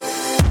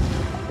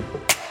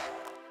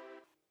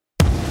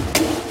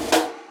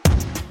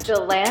The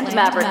Land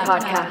Maverick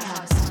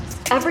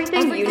Podcast.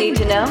 Everything you need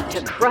to know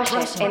to crush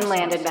it in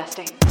land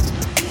investing.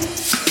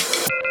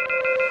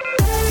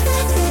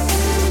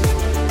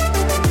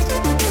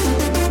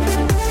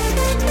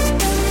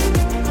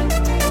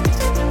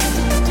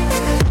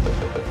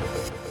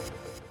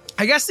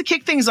 I guess to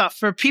kick things off,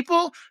 for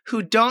people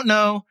who don't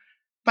know,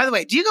 by the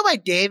way, do you go by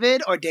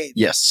David or Dave?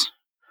 Yes.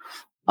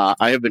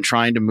 I have been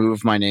trying to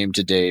move my name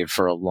to Dave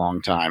for a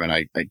long time, and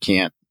I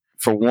can't.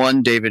 For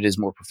one, David is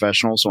more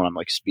professional, so when I'm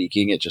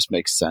speaking, it just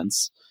makes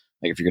sense.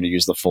 If you're going to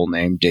use the full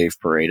name, Dave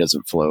Pere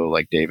doesn't flow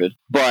like David.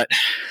 But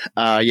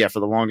for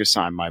the longest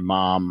time, my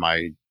mom,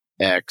 my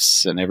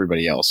ex, and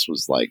everybody else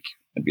was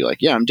I'd be like,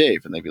 yeah, I'm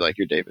Dave. And they'd be like,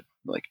 you're David.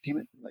 I'm like, damn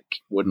it.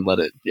 Wouldn't let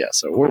it. Yeah.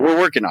 So we're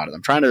working on it.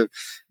 I'm trying to,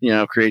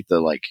 create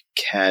the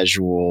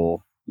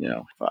casual,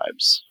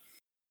 vibes.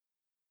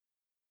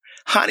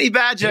 Honey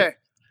Badger.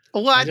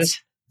 What?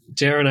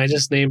 Darren, I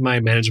just named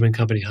my management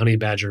company Honey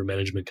Badger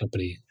Management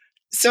Company.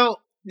 So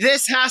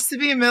this has to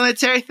be a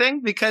military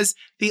thing because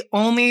the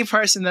only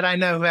person that I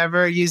know who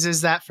ever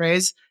uses that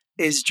phrase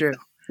is Drew.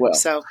 Well,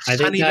 so I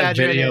think that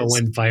video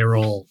went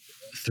viral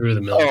through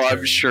the military. Oh,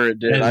 I'm sure it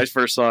did. I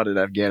first saw it in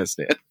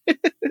Afghanistan.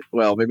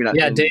 Well, maybe not.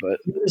 Yeah, him, Dave, but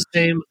you're the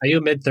same. Are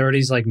you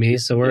mid-30s like me?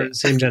 So we're the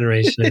same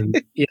generation.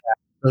 Yeah.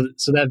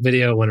 So that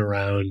video went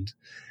around.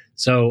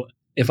 So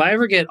if I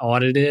ever get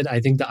audited, I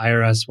think the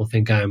IRS will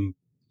think I'm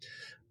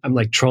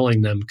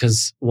trolling them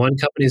because one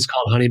company is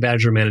called Honey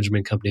Badger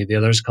Management Company. The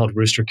other is called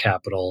Rooster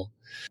Capital.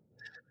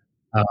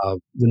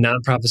 The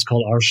nonprofit is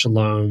called Ar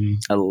Shalom.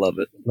 I love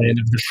it. Land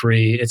of the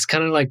Free. It's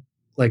kind of like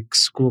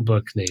school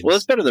book names. Well,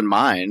 it's better than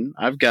mine.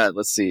 I've got,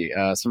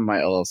 some of my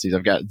LLCs.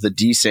 I've got the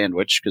D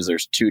Sandwich because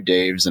there's two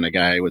Daves and a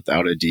guy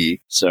without a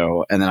D.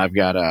 So, and then I've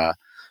got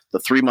the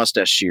Three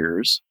Mustache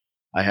Shears.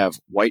 I have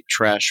White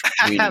Trash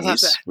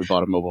Weenies. We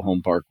bought a mobile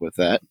home park with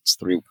that. It's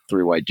three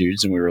white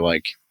dudes, and we were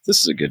like,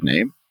 this is a good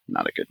name.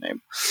 Not a good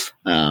name.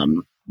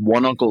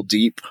 One Uncle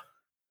Deep.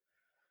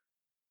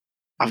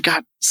 I've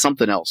got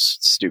something else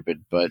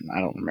stupid, but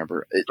I don't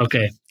remember it.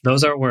 Okay,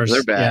 those are worse.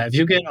 They're bad. Yeah, if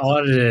you get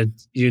audited,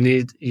 you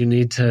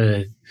need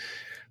to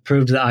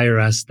prove to the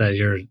IRS that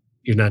you're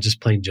not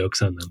just playing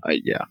jokes on them.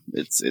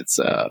 It's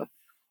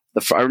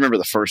I remember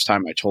the first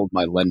time I told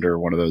my lender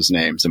one of those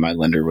names, and my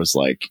lender was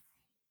like,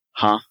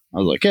 "Huh?" I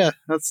was like, "Yeah,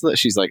 that's."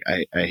 She's like,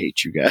 "I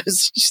hate you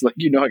guys." She's like,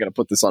 I got to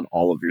put this on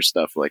all of your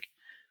stuff. Like,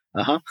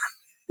 uh-huh.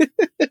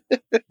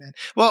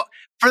 Well,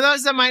 for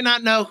those that might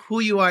not know who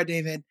you are,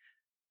 David,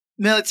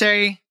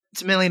 military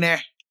to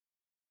millionaire.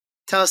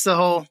 Tell us the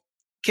whole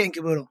kit and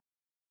caboodle.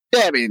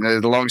 Yeah, I mean,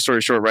 the long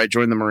story short, right?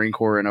 Joined the Marine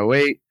Corps in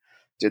 2008,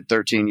 did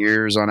 13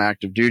 years on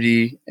active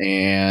duty.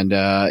 And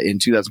in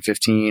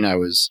 2015, I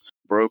was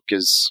broke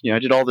as, I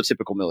did all the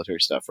typical military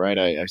stuff, right?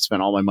 I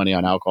spent all my money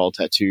on alcohol,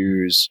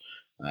 tattoos,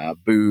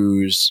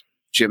 booze,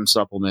 gym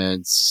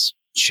supplements,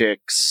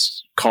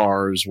 chicks,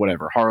 cars,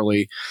 whatever,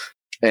 Harley.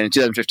 And in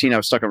 2015, I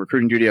was stuck on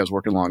recruiting duty. I was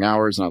working long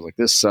hours, and I was like,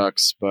 this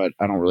sucks, but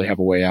I don't really have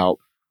a way out.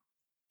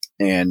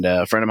 And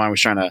a friend of mine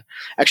was trying to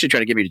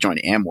get me to join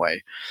Amway.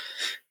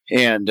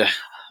 And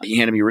he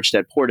handed me Rich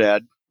Dad, Poor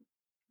Dad.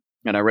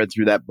 And I read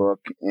through that book,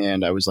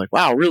 and I was like,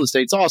 wow, real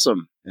estate's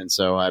awesome. And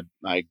so I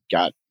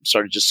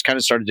started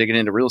digging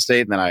into real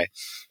estate. And then I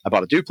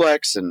bought a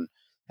duplex. And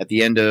at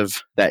the end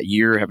of that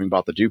year, having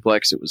bought the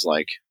duplex, it was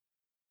like,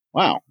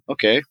 wow,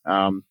 okay,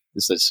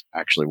 this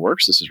actually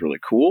works. This is really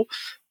cool.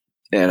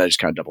 And I just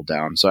kind of doubled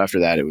down. So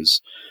after that, it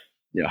was,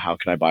 how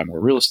can I buy more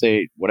real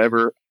estate?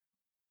 Whatever.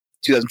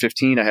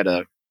 2015, I had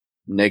a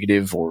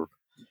negative, or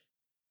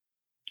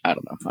I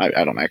don't know.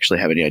 I don't actually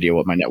have any idea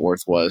what my net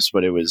worth was,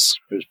 but it was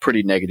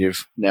pretty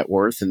negative net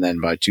worth. And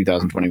then by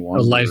 2021,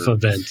 a life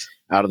event,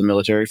 out of the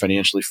military,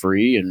 financially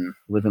free, and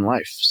living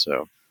life.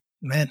 So,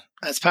 man,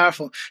 that's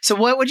powerful. So,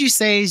 what would you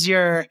say is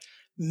your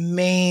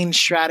main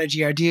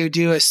strategy, or do you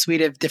do a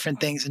suite of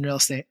different things in real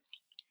estate?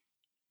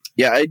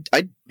 Yeah,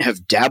 I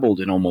have dabbled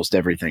in almost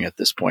everything at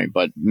this point,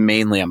 but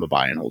mainly I'm a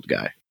buy and hold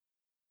guy.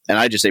 And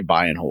I just say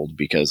buy and hold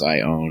because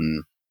I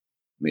own,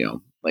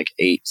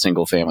 8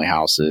 single family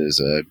houses,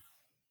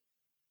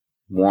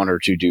 1 or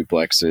 2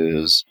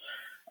 duplexes,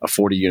 a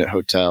 40-unit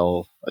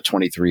hotel, a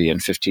 23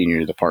 and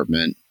 15-unit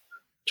apartment,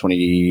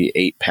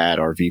 28 pad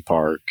RV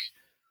park.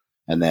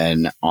 And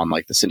then on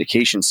the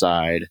syndication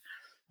side,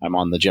 I'm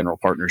on the general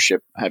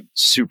partnership. I have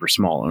super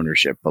small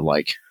ownership, but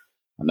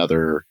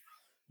another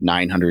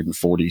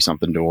 940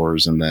 something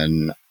doors. And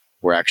then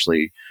we're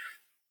actually,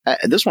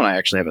 this one I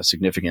actually have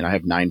I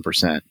have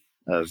 9%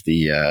 of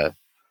the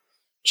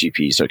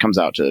GP. So it comes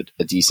out to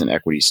a decent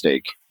equity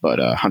stake, but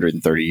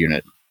 130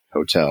 unit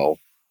hotel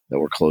that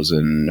we're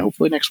closing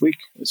hopefully next week,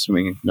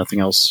 assuming nothing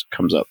else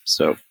comes up.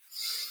 So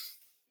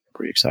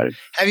pretty excited.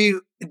 Have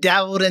you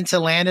dabbled into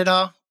land at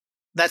all?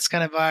 That's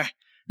kind of our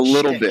a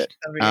little bit.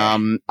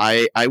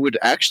 I would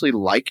actually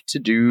like to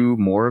do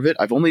more of it.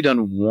 I've only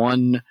done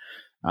one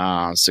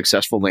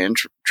successful land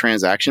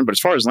transaction, but as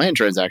far as land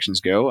transactions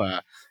go,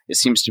 it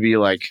seems to be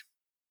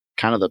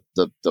kind of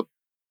the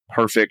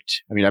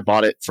perfect. I mean, I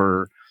bought it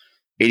for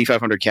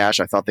 $8,500 cash.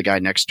 I thought the guy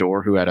next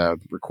door who had a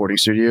recording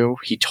studio,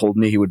 he told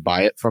me he would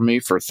buy it from me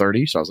for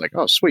 30. So I was like,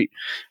 oh, sweet.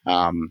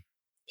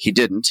 He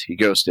didn't. He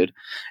ghosted.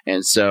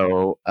 And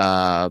so,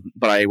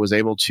 but I was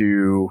able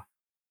to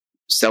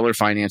seller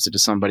finance it to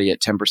somebody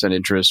at 10%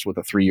 interest with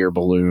a 3-year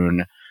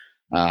balloon,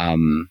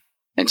 and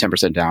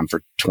 10% down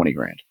for 20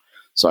 grand.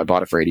 So I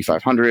bought it for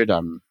 8,500.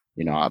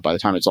 By the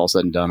time it's all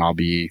said and done, I'll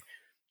be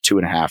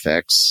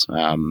 2.5x.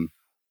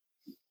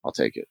 I'll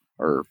take it.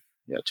 Or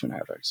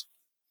 2.5x.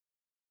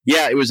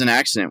 Yeah, it was an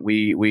accident.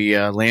 We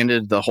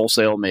landed the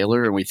wholesale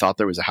mailer and we thought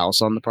there was a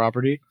house on the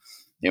property,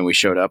 and we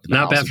showed up. And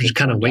not bad for just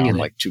kind of winging it.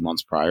 Like 2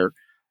 months prior.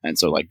 And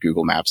so like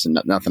Google Maps and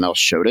nothing else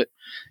showed it.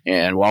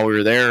 And while we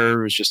were there,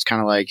 it was just kind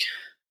of like,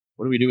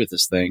 what do we do with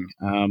this thing?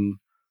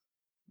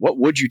 What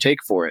would you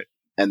take for it?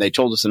 And they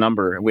told us a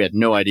number and we had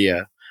no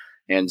idea.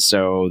 And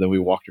so then we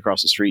walked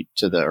across the street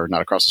or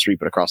not across the street,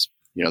 but across,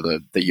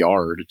 the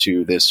yard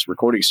to this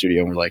recording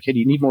studio. And we're like, hey, do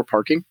you need more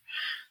parking?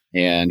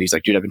 And he's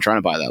like, dude, I've been trying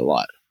to buy that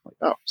lot. I'm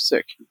like, oh,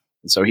 sick.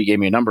 And so he gave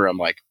me a number. I'm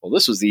like, well,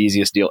 this was the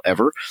easiest deal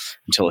ever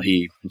until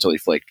he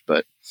flaked,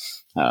 but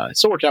it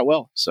still worked out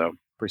well. So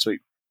pretty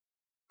sweet.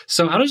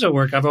 So how does it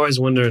work? I've always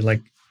wondered,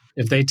 like,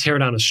 if they tear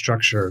down a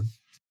structure,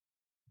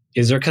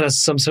 is there kind of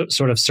some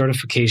sort of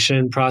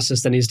certification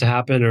process that needs to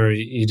happen, or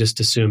you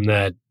just assume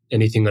that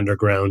anything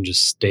underground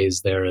just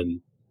stays there and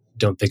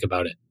don't think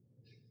about it?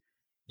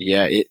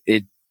 Yeah,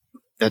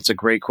 that's a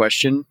great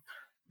question.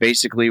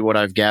 Basically, what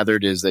I've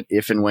gathered is that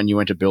if and when you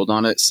went to build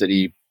on it,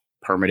 city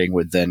permitting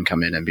would then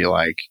come in and be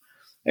like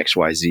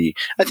XYZ.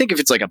 I think if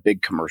it's like a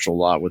big commercial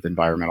lot with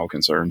environmental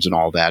concerns and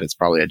all that, it's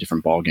probably a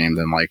different ballgame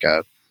than like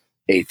a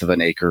 1/8 of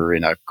an acre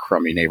in a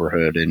crummy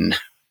neighborhood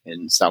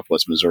in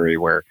Southwest Missouri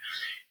where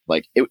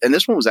and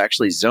this one was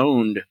actually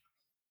zoned.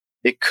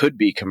 It could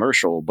be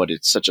commercial, but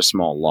it's such a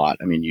small lot.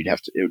 I mean,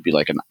 it would be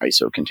like an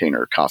ISO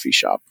container coffee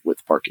shop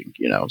with parking,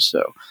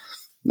 so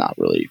not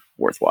really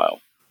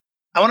worthwhile.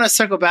 I want to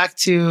circle back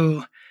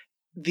to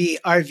the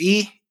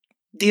RV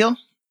deal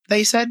that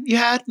you said you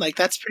had. Like,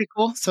 that's pretty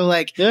cool. So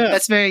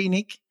That's very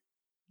unique.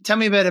 Tell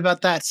me a bit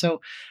about that.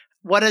 So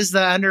what does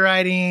the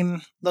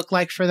underwriting look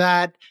like for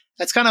that?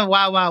 That's kind of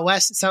Wild Wild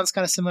West. It sounds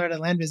kind of similar to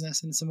land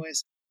business in some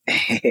ways.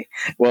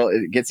 Well,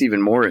 it gets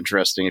even more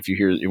interesting if you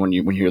hear when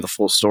you hear the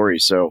full story.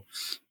 So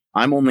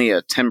I'm only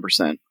a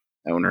 10%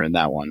 owner in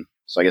that one.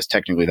 So I guess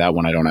technically that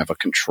one I don't have a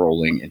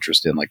controlling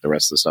interest in like the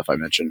rest of the stuff I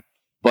mentioned.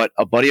 But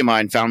a buddy of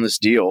mine found this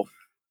deal.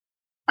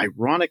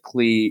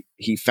 Ironically,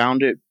 he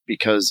found it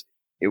because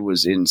it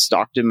was in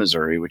Stockton,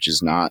 Missouri, which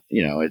is not,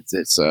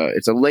 it's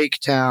a lake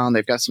town.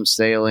 They've got some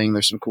sailing.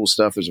 There's some cool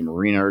stuff. There's a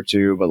marina or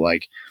two, but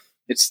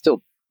it's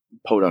still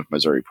podunk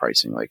Missouri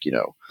pricing. A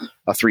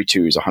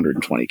 3.2 is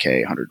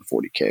 $120K,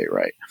 $140K,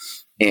 right?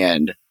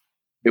 And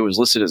it was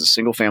listed as a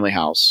single family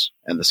house,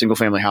 and the single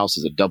family house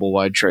is a double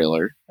wide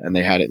trailer, and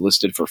they had it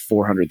listed for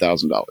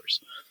 $400,000.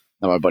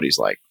 Now my buddy's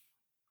like,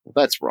 well,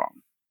 that's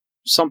wrong.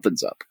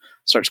 Something's up.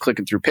 Starts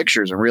clicking through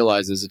pictures and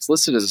realizes it's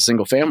listed as a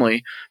single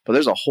family, but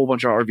there's a whole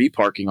bunch of RV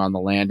parking on the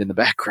land in the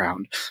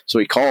background. So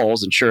he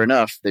calls, and sure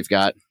enough, they've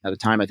got, at the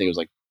time, I think it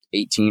was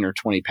 18 or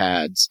 20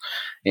 pads,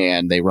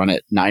 and they run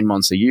it 9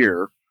 months a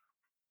year,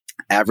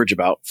 average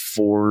about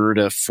 $400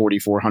 to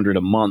 $4,400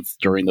 a month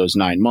during those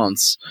 9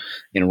 months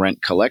in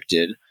rent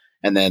collected.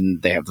 And then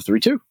they have the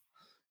 3.2.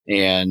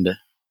 And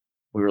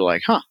we were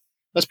like,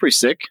 that's pretty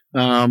sick.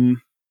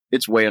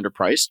 It's way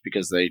underpriced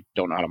because they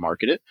don't know how to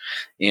market it.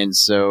 And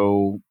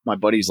so my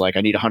buddy's like,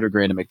 I need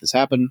 $100,000 to make this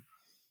happen.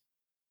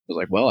 I was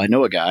like, well, I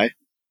know a guy.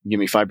 Give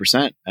me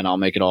 5% and I'll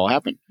make it all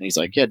happen. And he's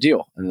like, yeah,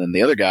 deal. And then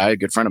the other guy, a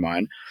good friend of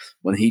mine,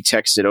 when he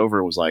texted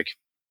over, was like,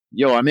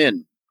 yo, I'm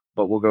in,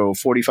 but we'll go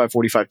 45,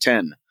 45,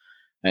 10.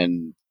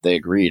 And they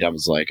agreed. I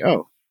was like,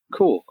 oh,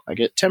 cool. I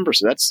get 10%.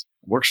 That's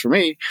works for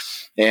me.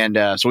 And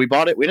so we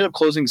bought it. We ended up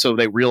closing. So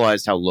they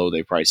realized how low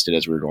they priced it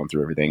as we were going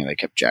through everything, and they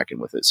kept jacking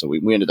with it. So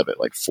we ended up at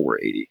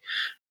 $480.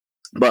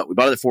 But we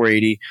bought it at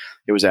 $480.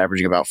 It was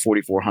averaging about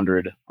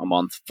 $4,400 a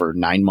month for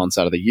 9 months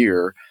out of the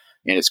year.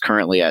 And it's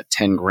currently at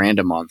 $10,000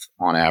 a month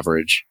on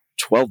average,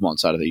 12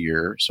 months out of the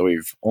year. So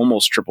we've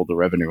almost tripled the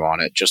revenue on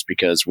it just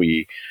because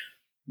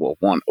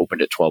one,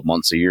 opened it 12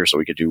 months a year so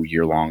we could do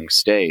year-long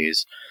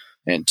stays.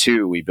 And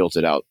two, we built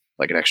it out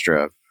like an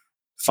extra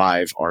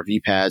 5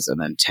 RV pads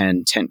and then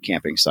 10 tent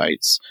camping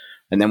sites.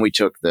 And then we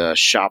took the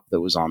shop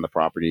that was on the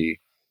property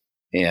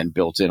and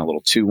built in a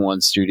little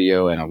 2-1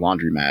 studio and a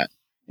laundromat.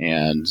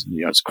 And,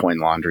 it's coin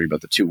laundry,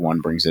 but the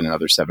 2-1 brings in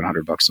another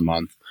 $700 a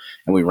month.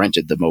 And we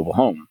rented the mobile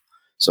home.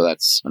 So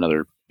that's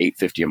another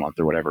 $850 a month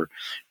or whatever.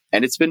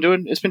 And it's been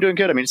doing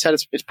good. I mean, it's had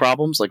its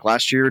problems. Like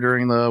last year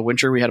during the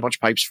winter, we had a bunch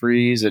of pipes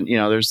freeze, and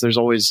there's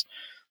always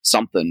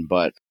something,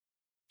 but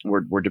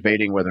we're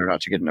debating whether or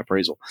not to get an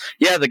appraisal.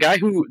 Yeah, the guy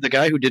who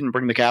didn't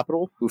bring the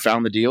capital, who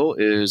found the deal,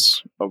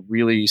 is a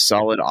really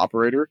solid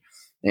operator.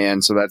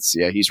 And so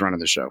he's running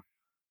the show.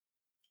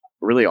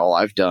 Really all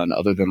I've done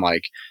other than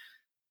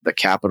the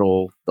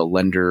capital, the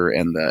lender,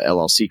 and the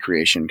LLC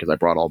creation, because I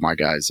brought all my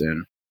guys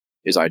in,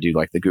 is I do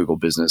the Google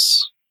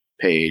business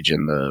page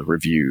and the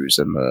reviews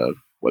and the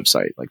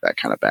website, that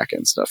kind of back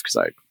end stuff,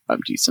 because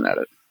I'm decent at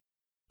it.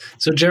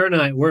 So Jared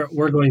and I,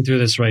 we're going through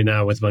this right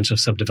now with a bunch of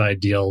subdivide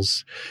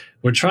deals.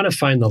 We're trying to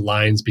find the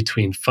lines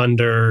between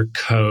funder,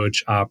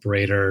 coach,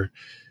 operator.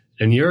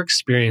 In your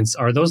experience,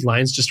 are those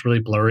lines just really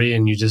blurry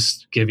and you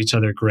just give each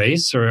other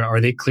grace, or are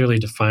they clearly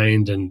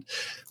defined and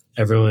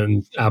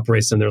everyone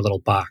operates in their little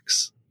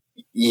box?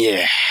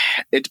 Yeah,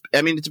 it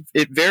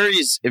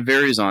varies. It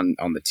varies on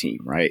the team,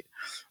 right?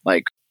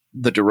 Like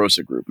the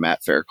DeRosa Group,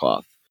 Matt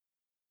Faircloth.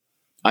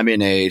 I'm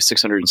in a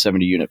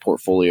 670 unit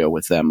portfolio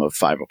with them of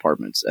 5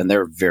 apartments, and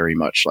they're very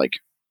much like,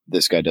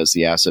 this guy does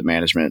the asset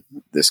management,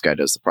 this guy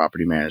does the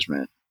property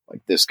management,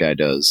 like this guy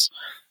does,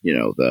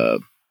 the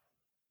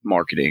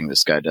marketing,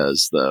 this guy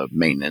does the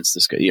maintenance,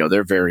 this guy,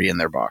 they're very in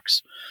their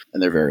box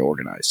and they're very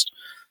organized.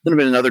 Then I've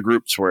been in other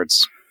groups where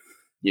it's,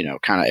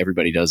 kind of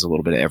everybody does a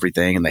little bit of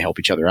everything and they help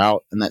each other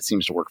out, and that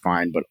seems to work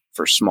fine. But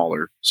for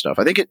smaller stuff,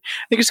 I think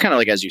it's kind of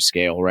like as you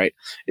scale, right?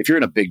 If you're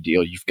in a big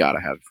deal, you've got to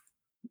have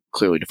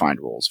clearly defined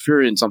roles. If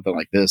you're in something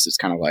like this, it's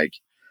kind of like,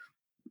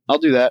 I'll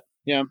do that.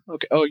 Yeah.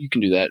 Okay. Oh, you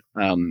can do that.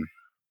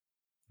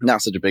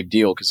 Not such a big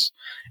deal because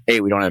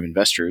A, we don't have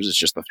investors. It's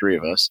just the 3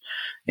 of us.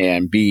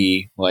 And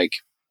B, like,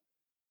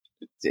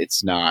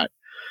 it's not,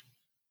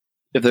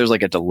 if there's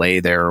like a delay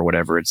there or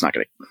whatever, it's not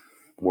going to,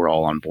 we're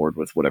all on board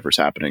with whatever's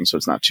happening. So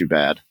it's not too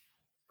bad.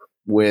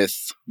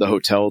 With the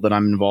hotel that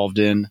I'm involved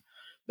in,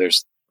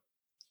 there's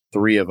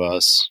 3 of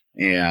us,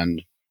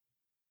 and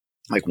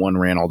like one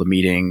ran all the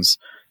meetings,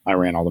 I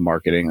ran all the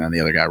marketing, and the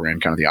other guy ran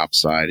kind of the ops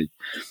side.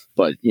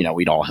 But,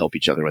 we'd all help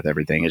each other with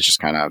everything. It's just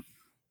kind of,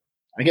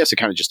 I guess it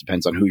kind of just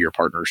depends on who your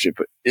partnership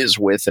is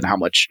with and how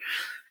much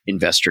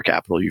investor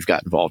capital you've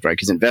got involved, right?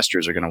 Because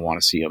investors are going to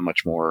want to see a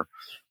much more,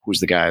 who's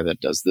the guy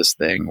that does this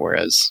thing,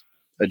 whereas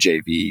a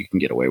JV, you can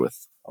get away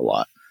with a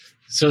lot.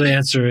 So the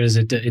answer is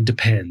it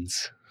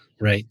depends,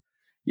 right?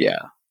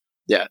 Yeah.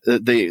 Yeah.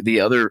 The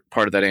other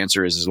part of that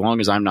answer is, as long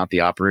as I'm not the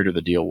operator,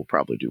 the deal will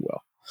probably do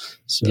well.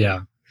 So.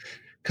 Yeah.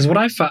 Because what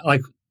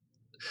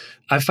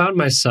I found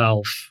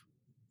myself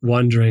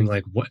wondering,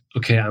 like,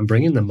 okay, I'm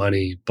bringing the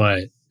money,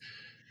 but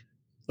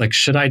like,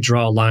 should I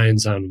draw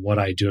lines on what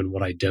I do and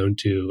what I don't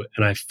do?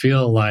 And I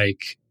feel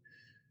like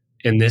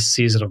in this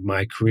season of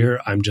my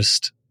career, I'm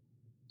just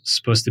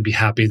supposed to be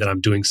happy that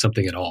I'm doing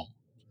something at all,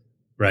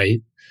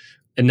 right?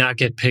 And not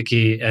get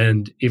picky.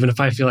 And even if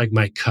I feel like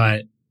my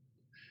cut,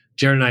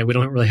 Jared and I, we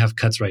don't really have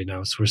cuts right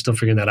now, so we're still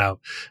figuring that out.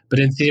 But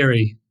in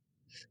theory,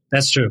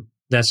 that's true.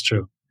 That's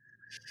true.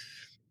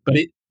 But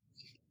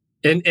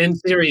in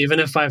theory, even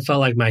if I felt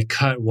like my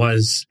cut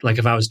was, like,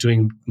 if I was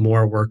doing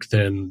more work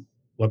than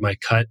what my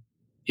cut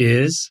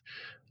is,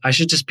 I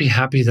should just be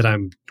happy that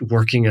I'm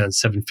working on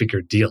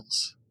 7-figure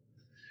deals.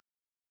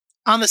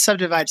 On the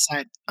subdivide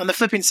side, on the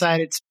flipping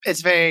side,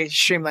 it's very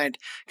streamlined.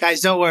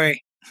 Guys, don't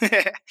worry.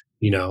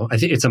 I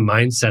think it's a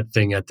mindset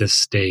thing at this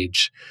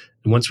stage.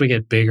 And once we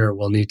get bigger,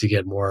 we'll need to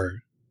get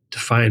more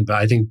defined. But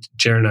I think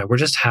Jared and I, we're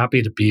just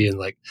happy to be in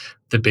like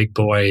the big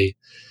boy,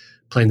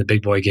 playing the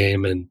big boy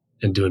game and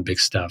doing big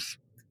stuff.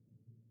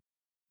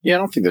 Yeah, I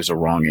don't think there's a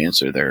wrong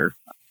answer there.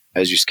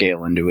 As you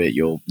scale into it,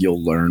 you'll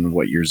learn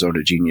what your zone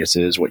of genius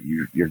is, what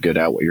you're good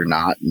at, what you're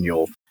not, and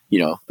you'll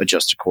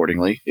adjust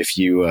accordingly. If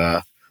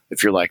you're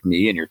like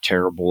me and you're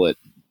terrible at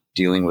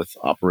dealing with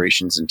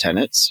operations and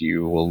tenants,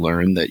 you will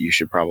learn that you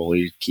should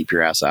probably keep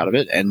your ass out of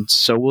it, and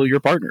so will your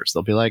partners.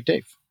 They'll be like,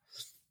 Dave,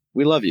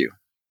 we love you.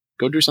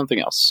 Go do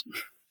something else.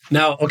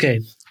 Now,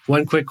 okay,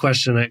 one quick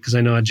question, because I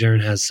know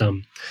Jaron has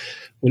some.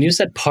 When you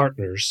said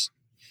partners,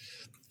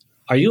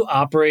 are you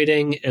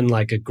operating in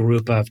like a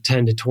group of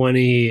 10 to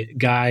 20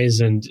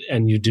 guys and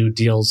you do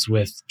deals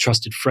with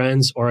trusted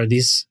friends, or are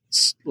these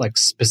like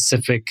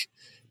specific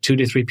 2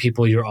 to 3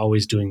 people you're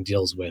always doing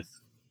deals with?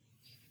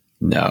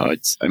 No,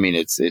 it's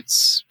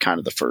kind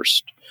of the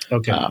first.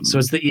 Okay. So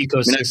it's the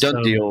ecosystem. I've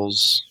done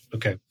deals.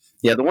 Okay.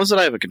 Yeah. The ones that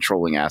I have a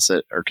controlling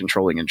asset or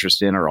controlling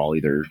interest in are all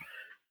either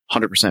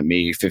 100%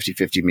 me,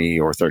 50-50 me,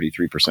 or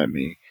 33%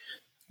 me.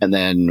 And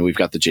then we've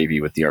got the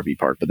JV with the RV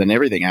park. But then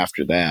everything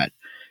after that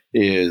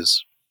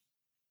is,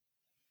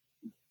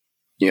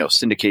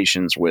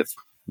 syndications with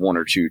 1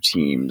 or 2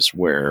 teams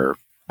where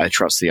I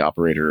trust the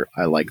operator.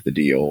 I like the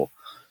deal.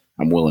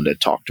 I'm willing to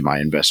talk to my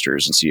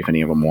investors and see if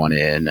any of them want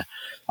in.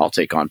 I'll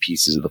take on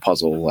pieces of the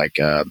puzzle. Like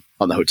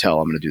on the hotel,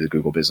 I'm going to do the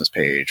Google business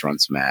page, run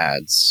some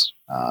ads,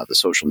 the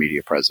social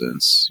media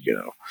presence,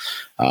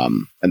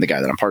 and the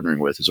guy that I'm partnering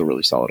with is a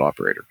really solid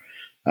operator.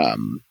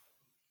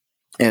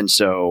 And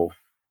so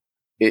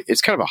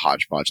it's kind of a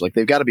hodgepodge. Like,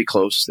 they've got to be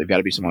close. They've got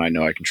to be someone I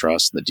know I can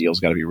trust. The deal's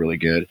got to be really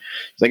good.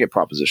 So I get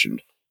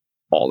propositioned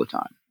all the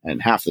time.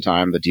 And half the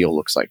time the deal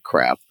looks like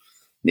crap.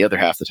 The other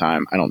half the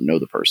time, I don't know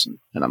the person.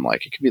 And I'm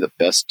like, it could be the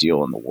best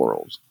deal in the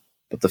world.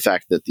 But the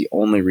fact that the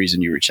only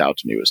reason you reached out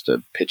to me was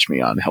to pitch me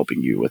on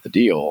helping you with the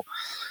deal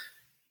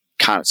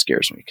kind of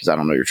scares me, because I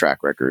don't know your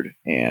track record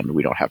and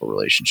we don't have a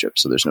relationship.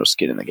 So there's no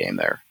skin in the game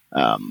there.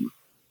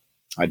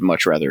 I'd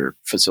much rather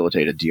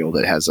facilitate a deal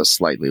that has a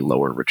slightly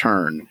lower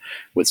return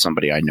with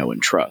somebody I know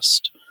and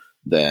trust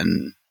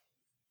than,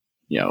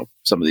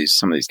 some of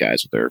these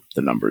guys with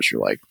the numbers.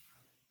 You're like,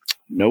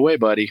 no way,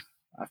 buddy.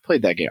 I've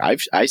played that game.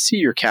 I see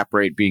your cap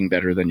rate being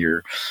better than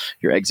your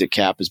exit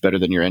cap is better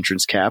than your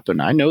entrance cap,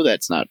 and I know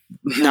that's not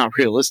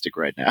realistic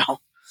right now.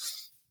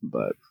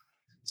 But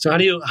so how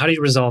do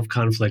you resolve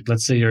conflict?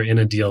 Let's say you're in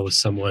a deal with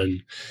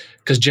someone,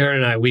 because Jared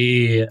and I,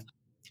 we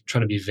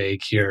trying to be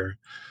vague here.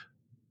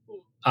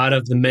 Out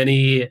of the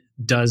many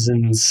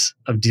dozens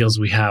of deals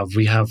we have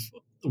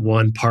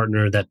one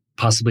partner that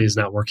possibly is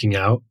not working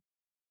out.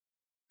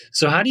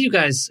 So how do you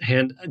guys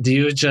do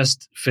you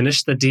just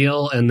finish the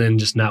deal and then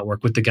just not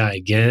work with the guy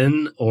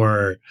again?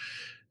 Or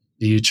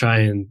do you try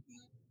and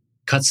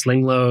cut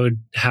sling load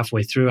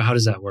halfway through? How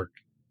does that work?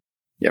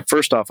 Yeah,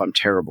 first off, I'm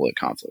terrible at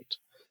conflict.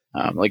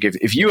 Like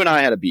if you and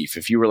I had a beef,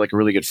 if you were like a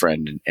really good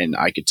friend and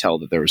I could tell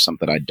that there was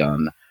something I'd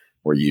done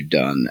or you'd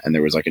done and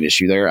there was like an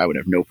issue there, I would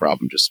have no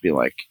problem just being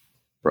like,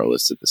 bro,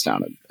 let's sit this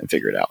down and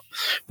figure it out.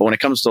 But when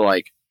it comes to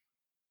like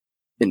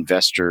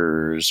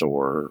investors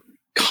or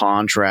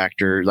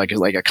contractor, like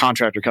a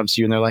contractor comes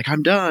to you and they're like,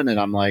 I'm done. And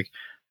I'm like,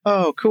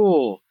 oh,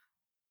 cool.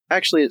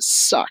 Actually, it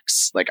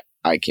sucks. Like,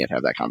 I can't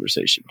have that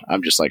conversation.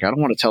 I'm just like, I don't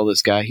want to tell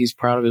this guy he's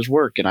proud of his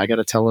work and I got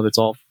to tell him it's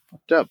all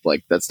fucked up.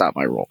 Like, that's not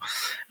my role.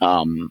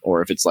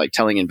 Or if it's like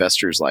telling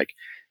investors like,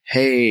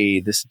 hey,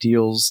 this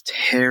deal's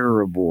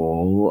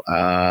terrible.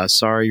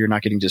 Sorry, you're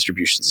not getting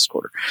distributions this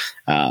quarter.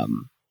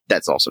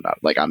 That's also not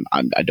like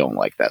I don't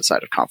like that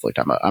side of conflict.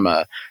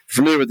 I'm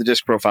familiar with the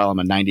disc profile. I'm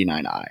a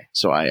 99I,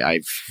 so I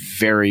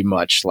very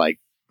much like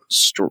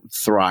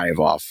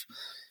thrive off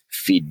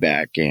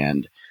feedback,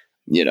 and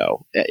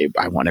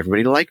I want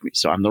everybody to like me.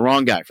 So I'm the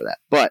wrong guy for that.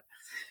 But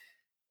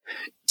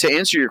to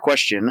answer your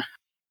question,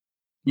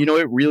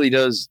 it really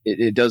does.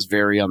 It does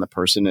vary on the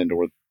person and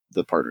or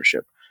the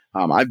partnership.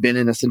 I've been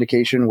in a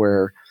syndication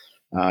where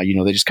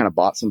they just kind of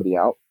bought somebody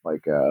out,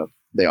 like.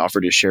 They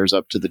offered his shares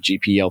up to the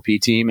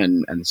GPLP team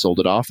and sold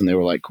it off. And they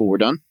were like, cool, we're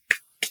done.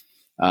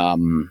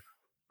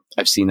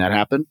 I've seen that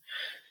happen.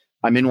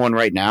 I'm in one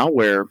right now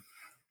where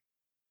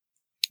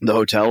the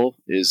hotel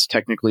is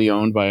technically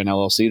owned by an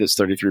LLC that's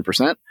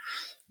 33%.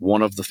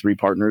 One of the three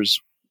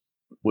partners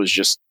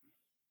was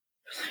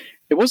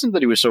it wasn't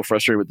that he was so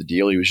frustrated with the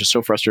deal. He was just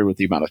so frustrated with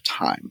the amount of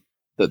time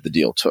that the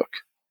deal took.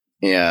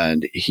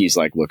 And he's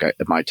like, look,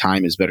 my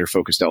time is better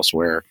focused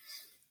elsewhere.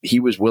 He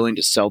was willing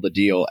to sell the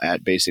deal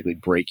at basically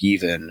break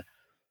even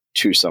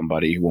to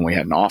somebody when we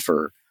had an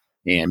offer.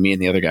 And me and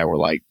the other guy were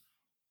like,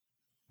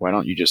 why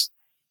don't you just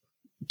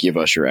give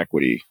us your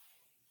equity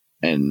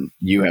and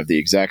you have the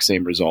exact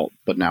same result,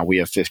 but now we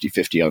have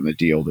 50-50 on the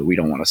deal that we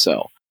don't want to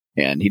sell.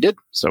 And he did.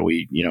 So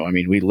we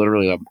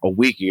literally a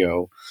week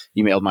ago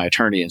emailed my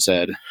attorney and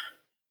said,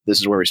 this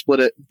is where we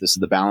split it. This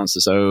is the balance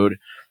that's owed,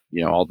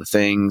 all the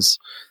things.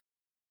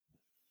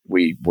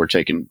 We're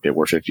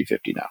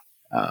 50-50 now.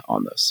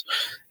 On this,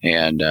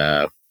 and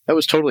that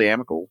was totally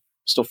amicable.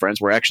 Still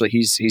friends. We're actually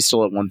he's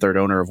still a 1/3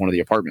 owner of one of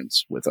the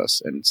apartments with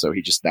us, and so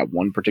that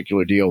one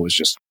particular deal was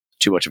just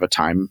too much of a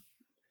time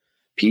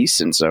piece,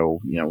 and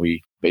so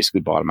we basically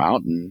bought him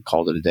out and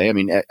called it a day. I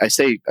mean, I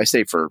say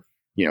for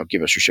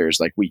give us your shares.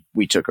 Like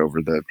we took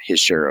over his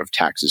share of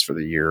taxes for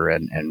the year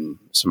and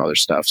some other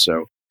stuff.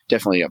 So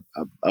definitely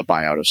a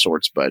buyout of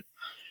sorts, but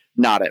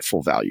not at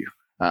full value.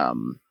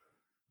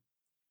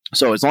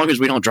 So as long as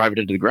we don't drive it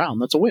into the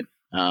ground, that's a win.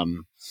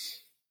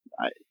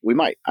 We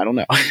might, I don't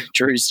know.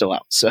 Jury's still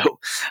out. So,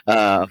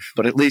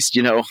 but at least,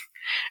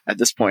 at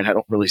this point, I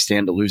don't really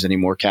stand to lose any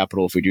more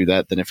capital if we do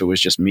that than if it was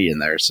just me in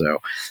there. So,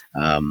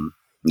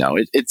 no,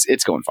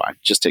 it's going fine.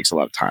 It just takes a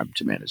lot of time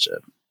to manage a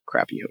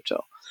crappy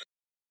hotel.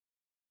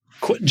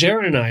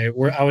 Jared and I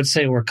would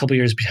say we're a couple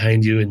years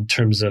behind you in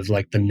terms of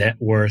like the net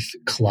worth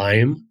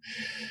climb.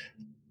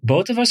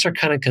 Both of us are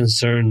kind of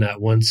concerned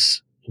that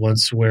once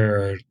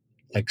we're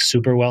like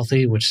super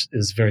wealthy, which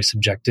is very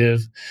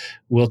subjective,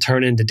 will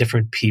turn into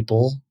different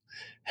people.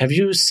 Have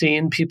you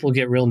seen people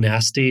get real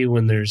nasty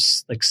when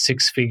there's like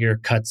 6-figure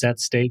cuts at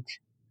stake?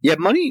 Yeah,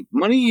 money.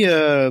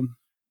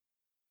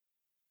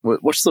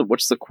 What's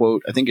the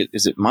quote? I think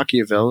is it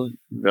Machiavelli?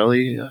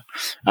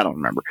 I don't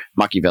remember.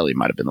 Machiavelli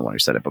might have been the one who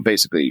said it, but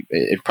basically,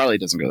 it probably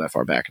doesn't go that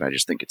far back, and I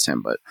just think it's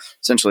him. But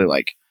essentially,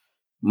 like,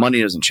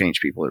 money doesn't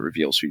change people; it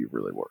reveals who you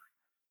really were.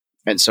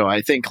 And so,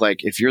 I think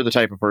like if you're the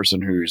type of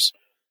person who's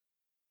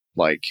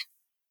like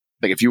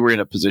if you were in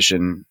a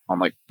position on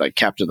like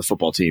captain of the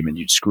football team and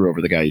you'd screw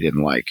over the guy you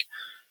didn't like,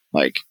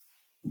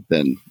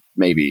 then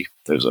maybe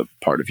there's a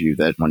part of you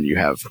that when you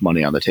have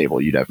money on the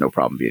table, you'd have no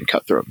problem being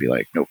cutthroat and be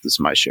like, nope, this is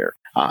my share.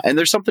 And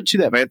there's something to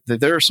that, man.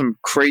 There are some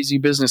crazy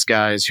business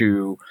guys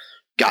who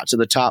got to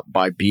the top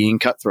by being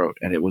cutthroat.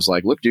 And it was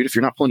like, look, dude, if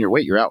you're not pulling your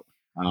weight, you're out.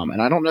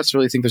 And I don't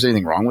necessarily think there's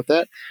anything wrong with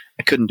that.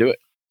 I couldn't do it.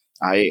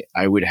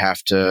 I would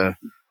have to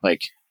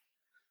like,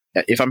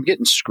 if I'm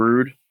getting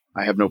screwed,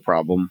 I have no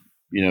problem,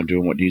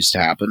 doing what needs to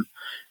happen.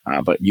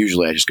 But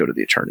usually I just go to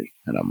the attorney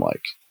and I'm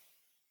like,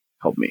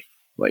 help me.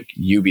 Like,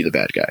 you be the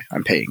bad guy.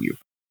 I'm paying you.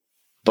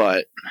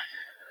 But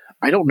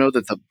I don't know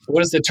that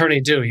What does the attorney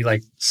do? He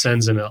like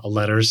sends in a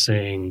letter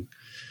saying,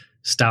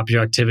 stop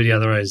your activity.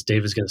 Otherwise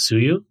Dave is going to sue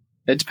you.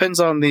 It depends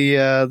on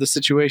the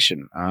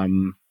situation.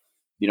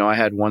 I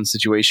had one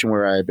situation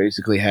where I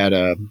basically had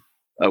a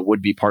a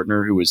would-be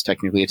partner who was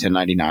technically a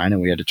 1099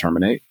 and we had to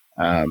terminate.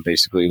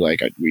 Basically,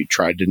 like we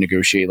tried to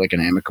negotiate like an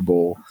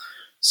amicable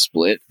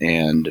split,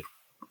 and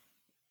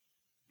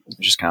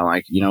just kind of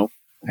like,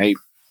 hey,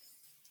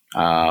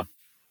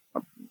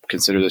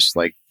 consider this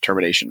like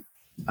termination.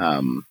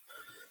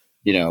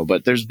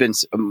 But there's been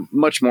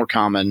much more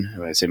common.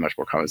 When I say much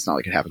more common, it's not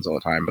like it happens all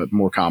the time, but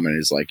more common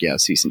is like,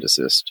 cease and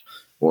desist.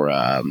 Or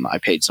I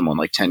paid someone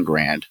like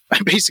 $10,000.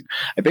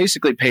 I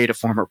basically paid a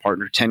former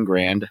partner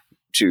 $10,000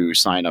 to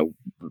sign a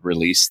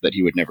release that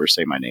he would never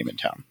say my name in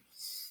town.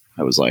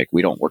 I was like,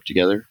 we don't work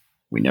together.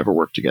 We never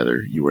worked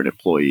together. You were an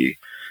employee.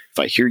 If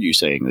I hear you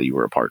saying that you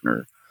were a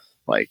partner,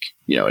 and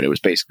it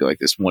was basically like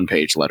this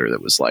 1-page letter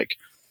that was like,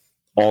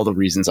 all the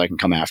reasons I can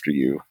come after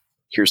you.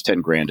 Here's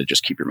 $10,000 to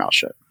just keep your mouth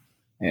shut.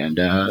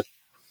 And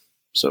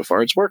so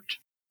far it's worked.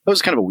 That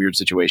was kind of a weird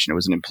situation. It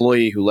was an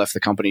employee who left the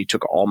company,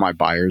 took all my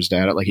buyers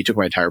data. Like he took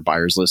my entire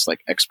buyers list,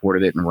 like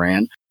exported it and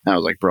ran. And I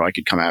was like, bro, I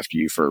could come after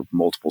you for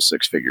multiple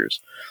 6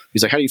 figures.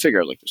 He's like, how do you figure?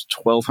 I was like, there's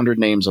 1,200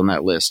 names on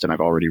that list, and I've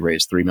already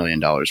raised $3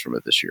 million from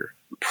it this year.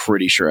 I'm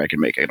pretty sure I can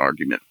make an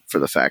argument for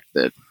the fact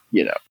that,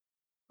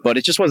 but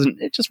it just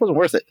wasn't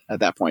worth it at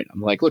that point. I'm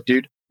like, look,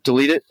 dude,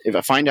 delete it. If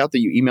I find out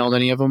that you emailed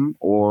any of them,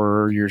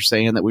 or you're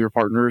saying that we were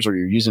partners, or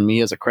you're using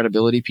me as a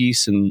credibility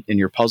piece in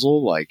your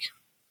puzzle, like,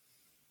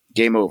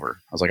 game over.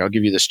 I was like, I'll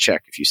give you this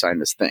check if you sign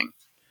this thing.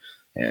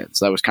 And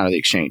so that was kind of the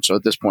exchange. So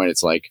at this point,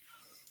 it's like,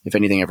 if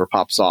anything ever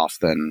pops off,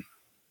 then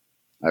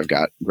I've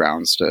got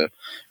grounds to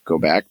go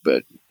back.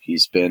 But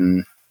he's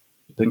been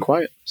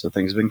quiet, so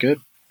things have been good.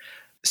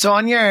 So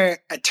on your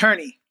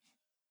attorney,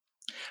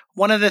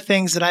 one of the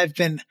things that I've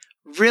been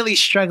really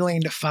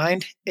struggling to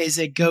find is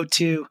a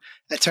go-to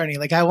attorney.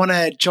 Like, I want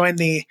to join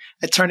the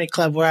attorney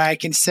club where I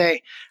can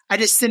say, I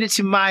just send it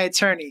to my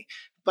attorney.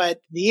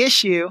 But the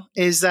issue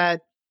is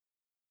that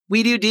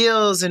we do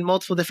deals in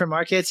multiple different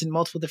markets in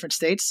multiple different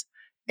states.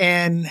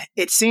 And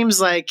it seems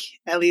like,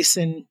 at least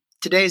in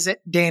today's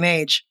day and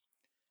age,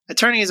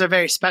 attorneys are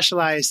very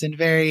specialized and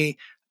very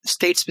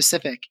state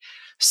specific.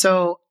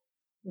 So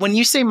when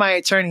you say my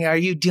attorney, are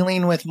you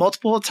dealing with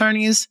multiple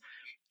attorneys?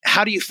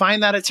 How do you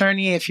find that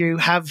attorney if you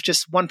have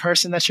just one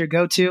person that's your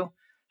go-to?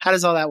 How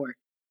does all that work?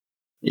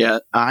 Yeah,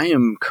 I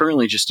am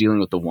currently just dealing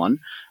with the one.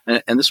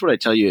 And this is what I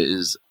tell you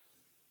is,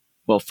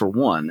 well, for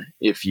one,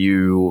 if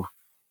you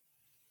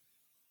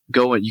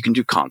go and you can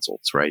do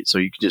consults, right? So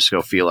you can just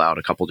go feel out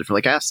a couple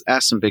different, like ask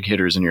some big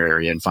hitters in your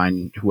area and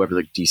find whoever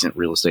the decent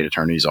real estate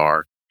attorneys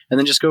are. And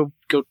then just go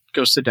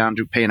sit down,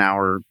 pay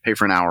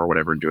for an hour or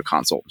whatever, and do a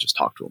consult and just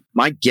talk to them.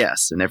 My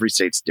guess, and every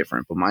state's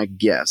different, but my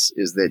guess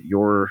is that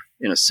you're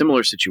in a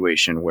similar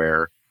situation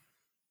where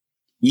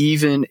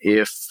even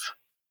if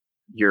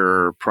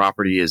your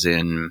property is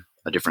in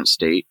a different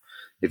state,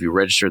 if you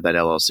registered that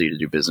LLC to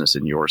do business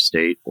in your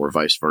state or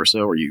vice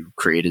versa, or you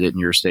created it in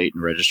your state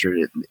and registered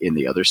it in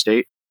the other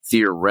state,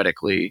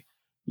 theoretically,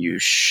 you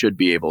should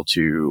be able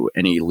to,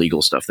 any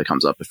legal stuff that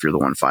comes up, if you're the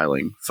one file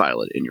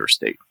it in your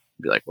state.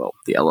 Be like, well,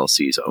 the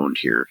LLC is owned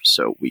here,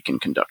 so we can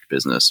conduct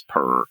business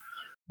per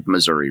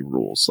Missouri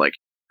rules. Like,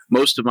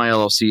 most of my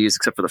LLCs,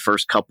 except for the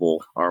first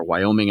couple, are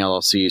Wyoming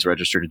LLCs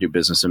registered to do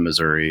business in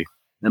Missouri.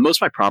 And most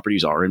of my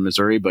properties are in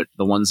Missouri, but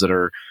the ones that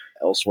are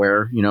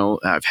elsewhere,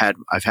 I've had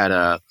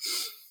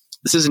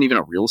this isn't even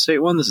a real estate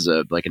one. This is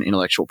like an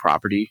intellectual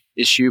property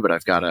issue, but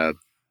I've got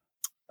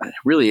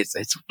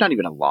it's not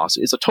even a loss.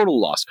 It's a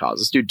total lost cause.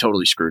 This dude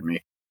totally screwed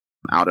me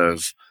out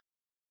of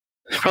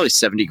probably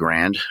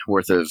 $70,000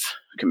 worth of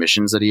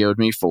commissions that he owed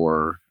me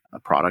for a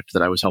product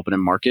that I was helping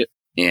him market.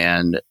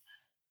 And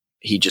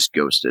he just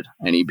ghosted.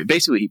 And he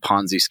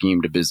Ponzi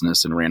schemed a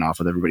business and ran off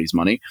with everybody's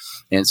money.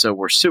 And so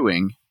we're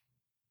suing,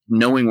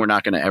 knowing we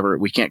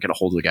can't get a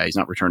hold of the guy. He's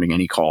not returning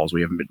any calls.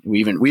 We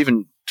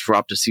even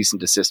dropped a cease and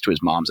desist to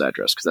his mom's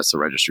address because that's the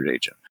registered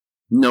agent.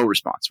 No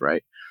response,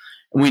 right?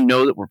 And we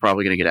know that we're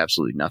probably going to get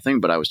absolutely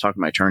nothing. But I was talking to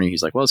my attorney.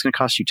 He's like, well, it's going to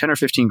cost you 10 or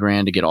 15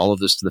 grand to get all of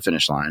this to the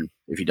finish line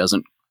if he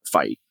doesn't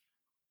fight.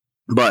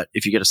 But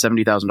if you get a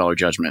 $70,000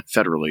 judgment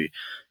federally,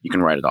 you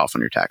can write it off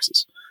on your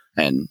taxes.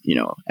 And,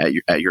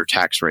 at your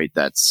tax rate,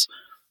 that's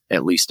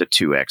at least a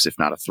 2x, if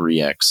not a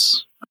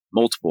 3x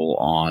multiple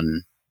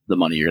on the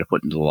money you're going to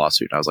put into the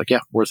lawsuit. I was like, yeah,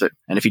 worth it.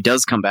 And if he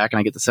does come back and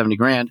I get the 70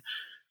 grand,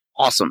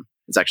 awesome.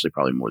 It's actually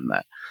probably more than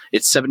that.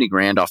 It's 70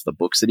 grand off the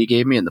books that he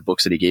gave me, and the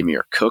books that he gave me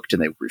are cooked,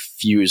 and they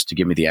refused to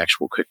give me the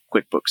actual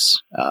QuickBooks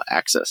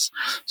access.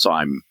 So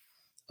I'm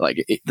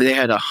like, they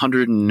had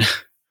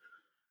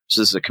so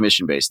this is a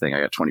commission-based thing.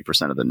 I got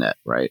 20% of the net,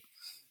 right?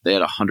 They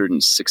had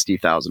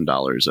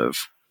 $160,000 of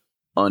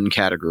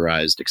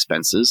uncategorized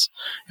expenses.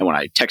 And when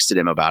I texted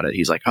him about it,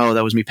 he's like, oh,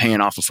 that was me paying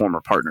off a former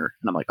partner.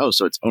 And I'm like, oh,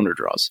 so it's owner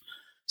draws.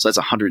 So that's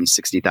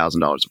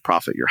 $160,000 of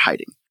profit you're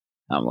hiding.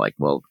 I'm like,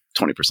 well,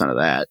 20% of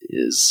that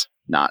is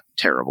not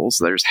terrible.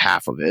 So there's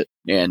half of it.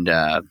 And,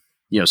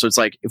 so it's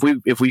like,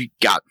 if we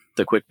got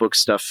the QuickBooks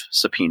stuff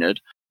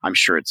subpoenaed, I'm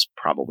sure it's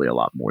probably a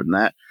lot more than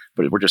that.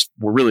 But we're just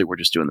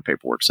doing the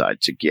paperwork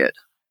side to get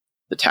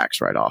the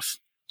tax write-off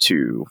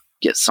to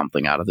get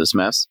something out of this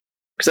mess,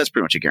 because that's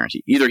pretty much a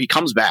guarantee. Either he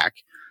comes back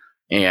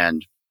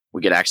and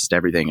we get access to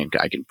everything and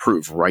I can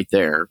prove right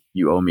there,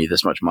 you owe me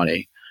this much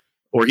money.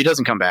 Or he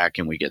doesn't come back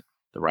and we get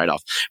the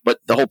write-off. But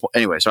the whole point,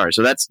 anyway, sorry.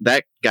 So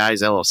that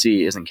guy's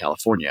LLC is in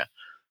California.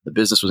 The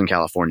business was in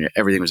California.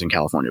 Everything was in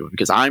California. But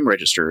because I'm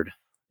registered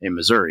in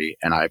Missouri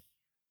and I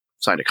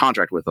signed a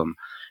contract with them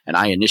and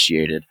I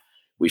initiated,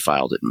 we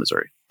filed it in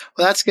Missouri.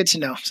 Well, that's good to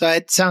know. So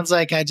it sounds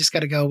like I just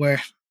got to go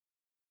where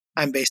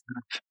I'm based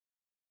on.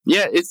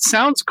 Yeah, it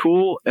sounds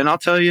cool. And I'll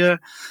tell you,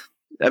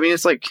 I mean,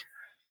 it's like,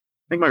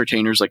 I think my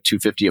retainer is like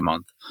 $250 a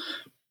month.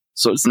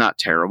 So it's not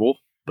terrible,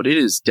 but it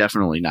is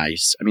definitely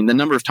nice. I mean, the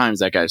number of times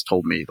that guy's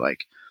told me,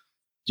 like,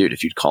 dude,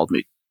 if you'd called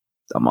me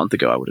a month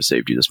ago, I would have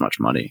saved you this much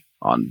money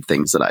on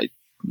things that I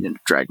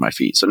dragged my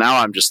feet. So now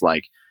I'm just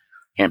like,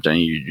 Hampton, I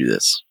need you to do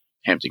this.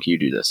 Hampton, can you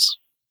do this?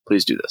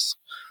 Please do this.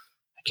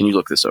 Can you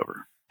look this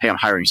over? Hey, I'm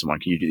hiring someone.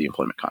 Can you do the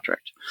employment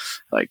contract?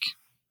 Like,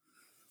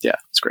 yeah,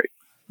 it's great.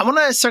 I want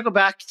to circle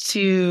back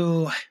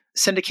to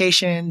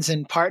syndications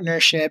and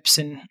partnerships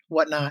and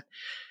whatnot.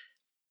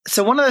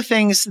 So one of the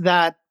things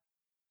that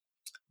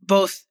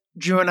both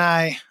Drew and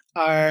I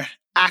are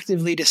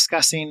actively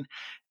discussing,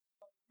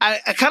 I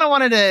kind of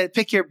wanted to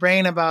pick your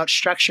brain about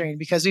structuring,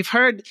 because we've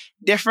heard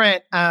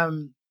different, I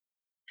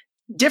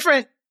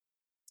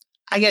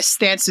guess,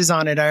 stances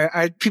on it.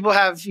 Our people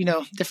have,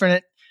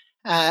 different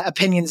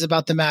opinions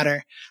about the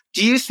matter.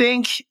 Do you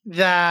think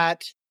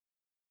that,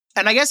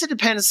 and I guess it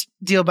depends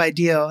deal by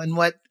deal and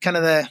what kind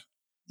of the,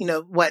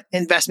 what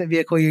investment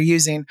vehicle you're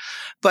using.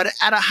 But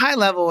at a high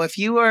level, if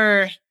you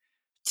were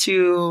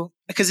to,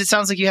 because it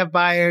sounds like you have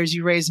buyers,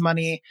 you raise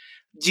money,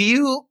 do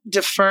you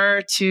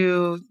defer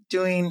to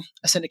doing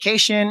a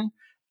syndication,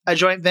 a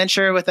joint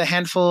venture with a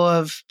handful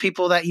of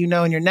people that you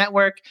know in your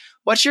network?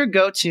 What's your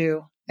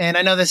go-to? And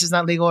I know this is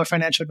not legal or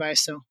financial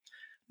advice, so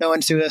no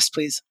one sue us,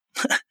 please.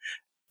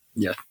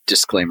 Yeah,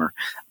 disclaimer.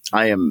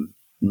 I am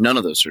none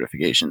of those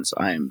certifications.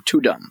 I am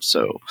too dumb,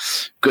 so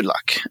good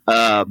luck.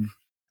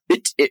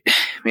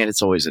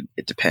 It's always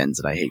it depends,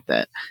 and I hate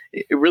that.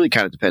 It really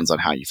kind of depends on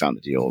how you found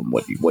the deal and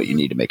what you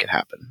need to make it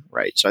happen,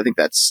 right? So I think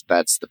that's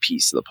the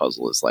piece of the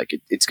puzzle, is like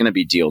it's going to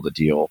be deal to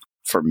deal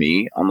for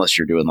me, unless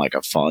you're doing like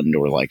a fund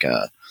or like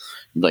a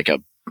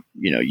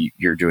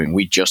you're doing,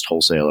 we just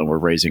wholesale and we're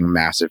raising a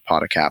massive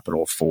pot of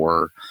capital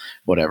for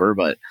whatever.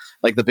 But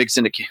like the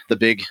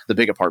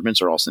big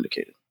apartments are all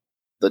syndicated.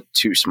 The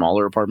two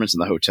smaller apartments in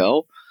the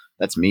hotel,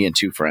 that's me and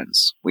two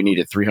friends. We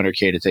needed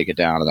 $300K to take it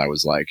down, and I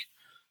was like,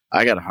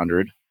 I got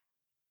 100.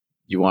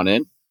 You want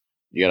in?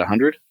 You got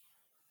 100?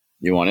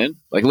 You want in?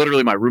 Like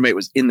literally my roommate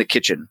was in the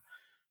kitchen,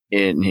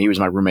 and he was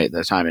my roommate at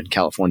the time in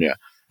California.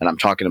 And I'm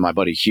talking to my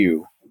buddy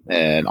Hugh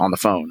and on the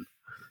phone,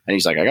 and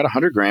he's like, I got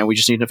 $100,000. We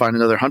just need to find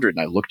another 100.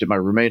 And I looked at my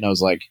roommate and I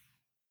was like,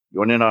 you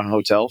want in on a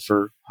hotel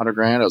for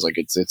 $100,000? I was like,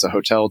 it's a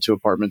hotel, 2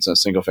 apartments, and a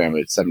single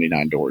family. It's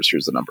 79 doors.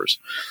 Here's the numbers.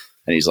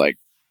 And he's like,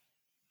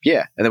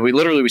 yeah. And then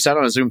we sat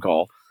on a Zoom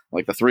call,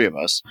 like the three of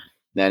us.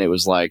 Then it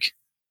was like,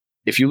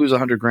 if you lose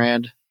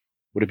 $100,000,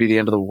 would it be the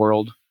end of the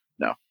world?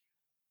 No.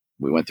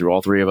 We went through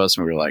all three of us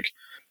and we were like,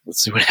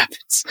 let's see what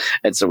happens.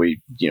 And so we,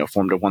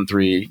 formed a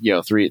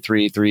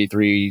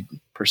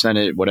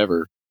 3%,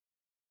 whatever.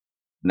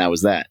 And that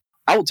was that.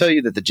 I will tell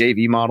you that the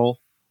JV model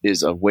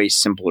is a way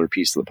simpler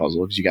piece of the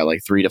puzzle, because you got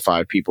like 3 to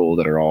 5 people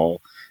that are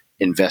all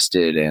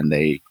invested and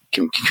they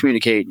can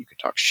communicate, and you can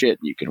talk shit,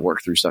 and you can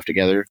work through stuff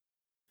together.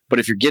 But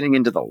if you're getting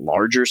into the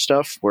larger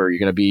stuff where you're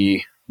going to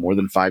be more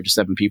than 5 to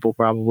 7 people,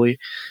 probably,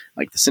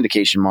 like the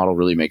syndication model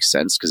really makes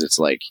sense, because it's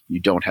like you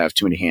don't have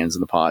too many hands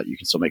in the pot. You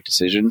can still make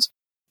decisions.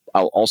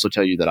 I'll also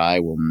tell you that I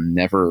will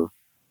never,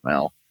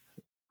 well,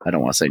 I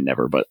don't want to say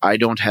never, but I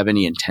don't have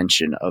any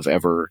intention of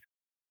ever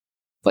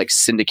like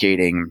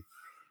syndicating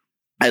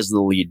as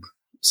the lead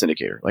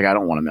syndicator. Like, I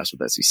don't want to mess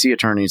with SEC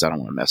attorneys. I don't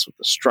want to mess with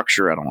the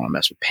structure. I don't want to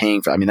mess with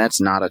paying for,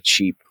 that's not a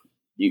cheap,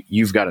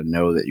 you've got to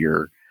know that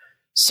you're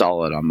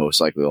solid on most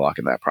likely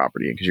locking that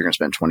property, because you're going to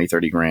spend 20,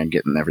 30 grand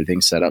getting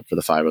everything set up for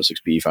the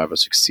 506B,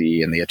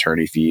 506C, and the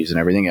attorney fees and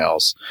everything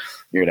else.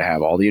 You're going to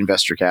have all the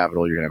investor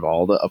capital. You're going to have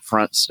all the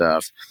upfront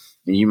stuff.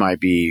 And you might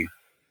be,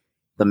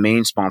 the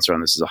main sponsor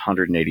on this is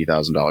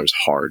 $180,000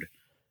 hard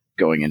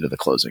going into the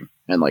closing.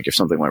 And like, if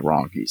something went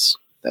wrong,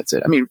 that's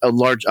it.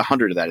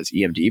 100 of that is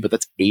EMD, but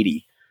that's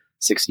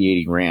 60,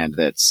 80 grand.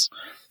 That's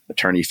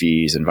attorney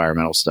fees,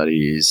 environmental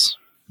studies,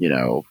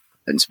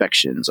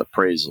 inspections,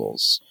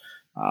 appraisals,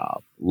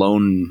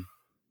 loan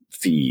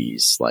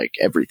fees, like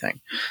everything.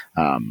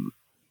 So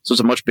it's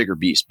a much bigger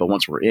beast, but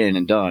once we're in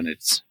and done,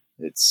 it's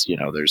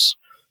there's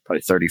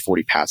probably 30,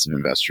 40 passive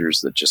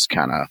investors that just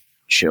kind of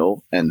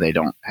chill and they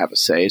don't have a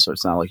say. So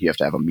it's not like you have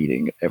to have a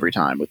meeting every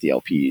time with the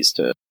LPs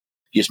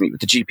you just meet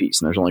with the GPs,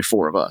 and there's only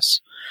 4 of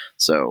us.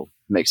 So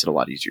it makes it a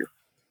lot easier.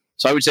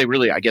 So I would say,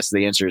 really, I guess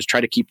the answer is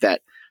try to keep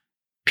that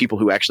people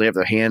who actually have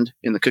their hand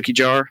in the cookie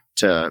jar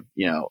to,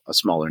 a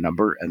smaller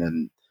number. And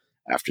then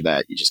after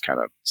that, you just kind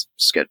of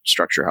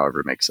structure however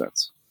it makes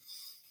sense.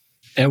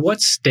 At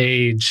what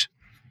stage,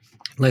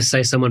 let's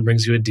say someone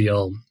brings you a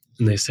deal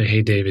and they say,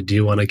 hey, David, do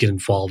you want to get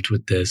involved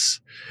with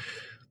this?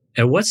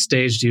 At what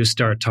stage do you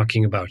start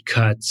talking about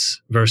cuts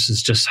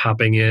versus just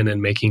hopping in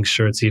and making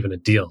sure it's even a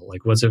deal?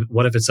 Like,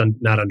 what if it's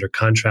not under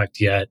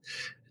contract yet?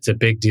 It's a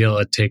big deal.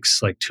 It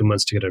takes like 2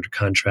 months to get under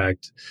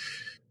contract.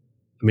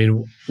 I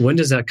mean, when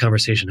does that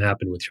conversation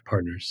happen with your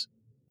partners?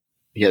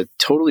 Yeah, it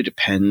totally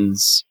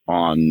depends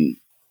on,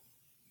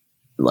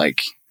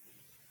 like,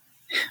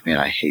 man,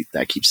 I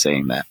keep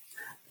saying that.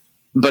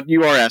 But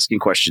you are asking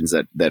questions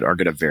that are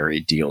going to vary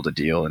deal to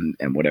deal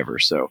and whatever.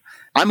 So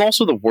I'm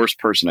also the worst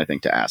person, I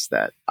think, to ask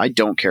that. I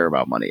don't care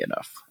about money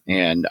enough.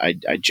 And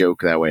I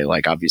joke that way.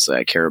 Like, obviously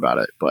I care about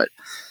it, but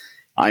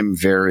I'm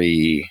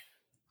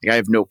I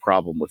have no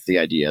problem with the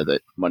idea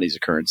that money's a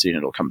currency and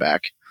it'll come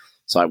back.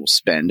 So I will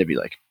spend and be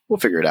like, we'll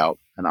figure it out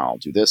and I'll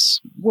do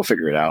this. We'll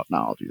figure it out and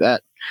I'll do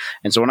that.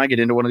 And so when I get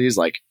into one of these,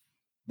 like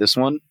this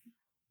one,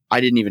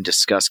 I didn't even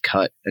discuss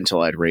cut until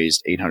I'd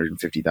raised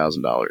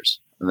 $850,000.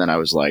 And then I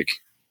was like,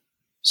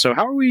 so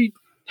how are we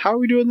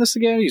doing this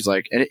again? He's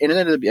like, and it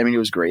ended up, I mean, it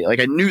was great. Like,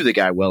 I knew the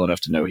guy well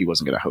enough to know he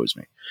wasn't going to hose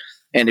me.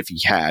 And if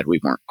he had, we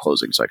weren't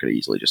closing. So I could have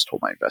easily just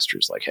told my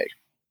investors, like, hey,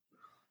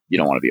 you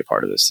don't want to be a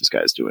part of this. This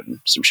guy's doing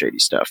some shady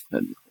stuff.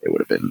 And we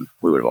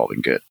would have all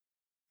been good.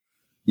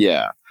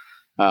 Yeah.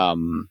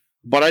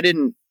 But it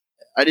didn't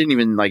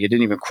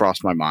even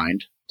cross my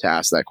mind to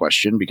ask that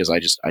question because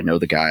I know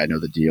the guy, I know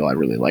the deal. I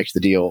really liked the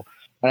deal.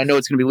 And I know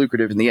it's going to be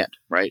lucrative in the end.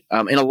 Right.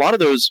 And a lot of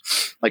those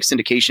like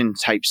syndication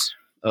types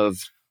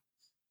of,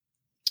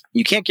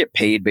 you can't get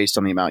paid based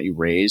on the amount you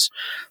raise,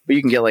 but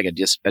you can get like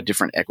a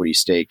different equity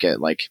stake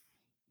at like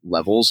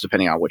levels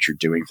depending on what you're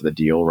doing for the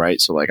deal. Right.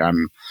 So like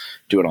I'm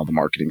doing all the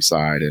marketing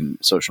side and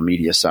social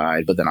media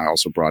side, but then I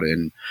also brought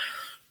in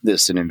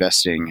this and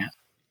investing.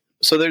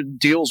 So their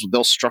deals,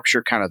 they'll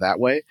structure kind of that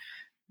way.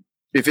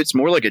 If it's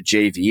more like a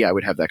JV, I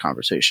would have that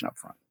conversation up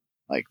front.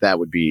 Like that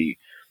would be,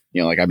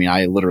 like, I mean,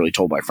 I literally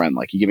told my friend,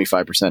 like, you give me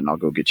 5% and I'll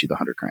go get you the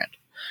 $100,000.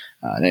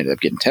 And I ended up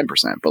getting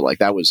 10%, but like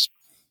that was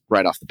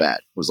right off the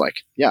bat was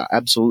like, yeah,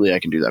 absolutely. I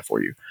can do that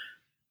for you.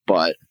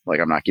 But like,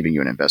 I'm not giving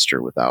you an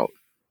investor without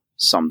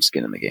some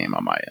skin in the game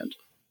on my end.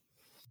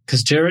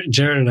 Because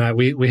Jaron and I,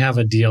 we have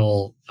a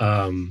deal.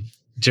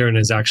 Jaron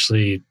is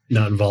actually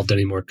not involved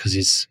anymore because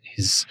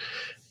he's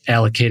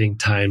allocating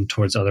time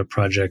towards other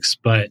projects,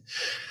 but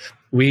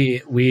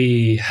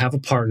we have a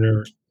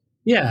partner.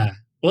 Yeah.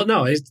 Well,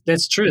 no,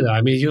 that's true though.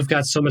 I mean, you've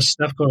got so much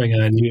stuff going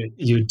on.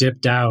 You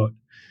dipped out.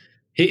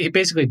 He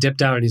basically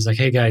dipped out and he's like,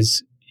 hey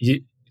guys,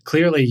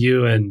 clearly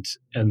you and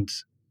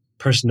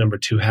person number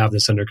 2 have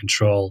this under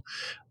control.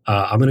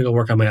 I'm going to go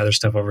work on my other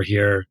stuff over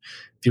here.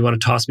 If you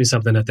want to toss me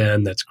something at the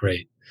end, that's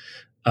great.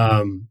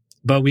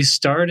 But we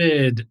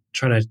started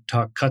trying to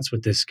talk cuts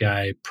with this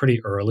guy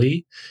pretty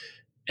early.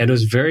 And it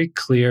was very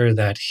clear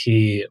that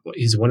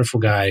he's a wonderful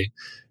guy,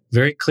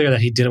 very clear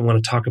that he didn't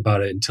want to talk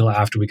about it until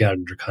after we got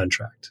under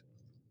contract.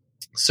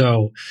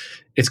 So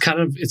it's kind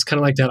of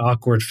like that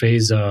awkward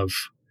phase of,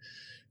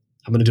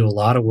 I'm going to do a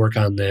lot of work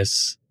on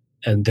this.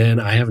 And then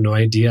I have no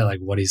idea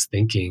like what he's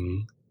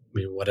thinking. I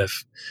mean, what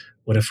if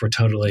we're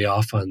totally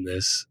off on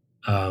this?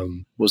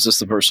 Was this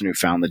the person who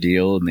found the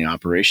deal in the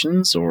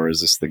operations, or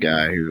is this the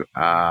guy who,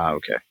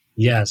 okay.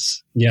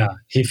 Yes. Yeah.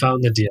 He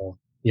found the deal.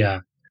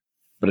 Yeah.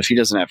 But if he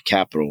doesn't have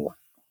capital,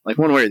 like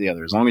one way or the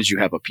other, as long as you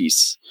have a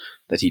piece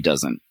that he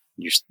doesn't,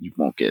 you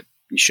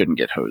shouldn't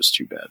get hosed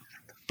too bad.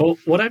 But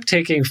what I'm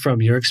taking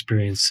from your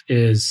experience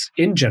is,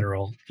 in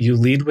general, you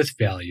lead with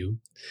value.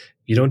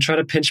 You don't try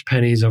to pinch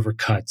pennies over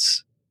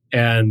cuts.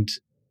 And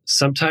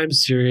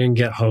sometimes you're going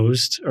to get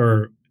hosed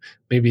or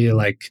maybe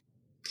like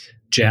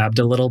jabbed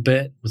a little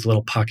bit with a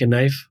little pocket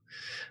knife.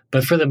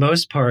 But for the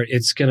most part,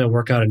 it's going to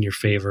work out in your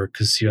favor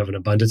because you have an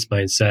abundance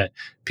mindset.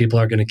 People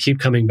are going to keep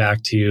coming back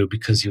to you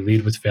because you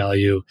lead with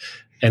value.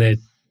 And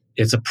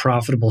it's a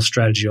profitable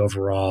strategy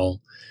overall.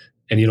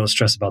 And you don't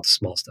stress about the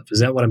small stuff.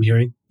 Is that what I'm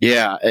hearing?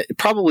 Yeah,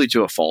 probably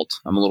to a fault.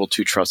 I'm a little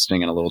too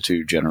trusting and a little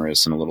too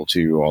generous and a little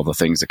too all the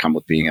things that come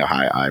with being a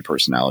high I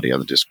personality on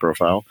the disc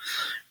profile.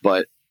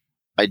 But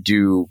I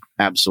do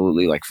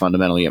absolutely, like,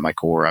 fundamentally at my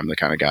core, I'm the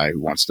kind of guy who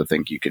wants to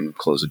think you can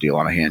close a deal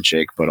on a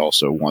handshake, but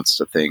also wants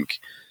to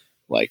think,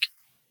 like,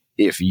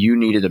 if you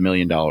needed $1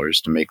 million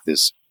to make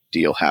this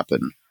deal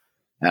happen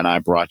and I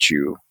brought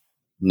you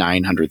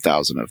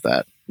 900,000 of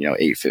that,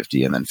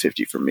 850 and then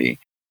 50 for me,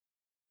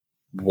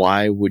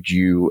 why would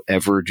you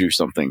ever do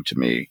something to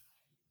me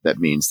that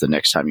means the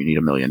next time you need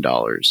 $1 million,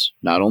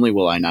 not only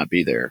will I not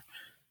be there,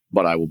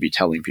 but I will be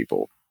telling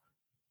people,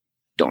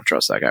 don't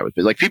trust that guy with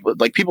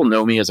me. People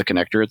know me as a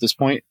connector at this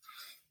point.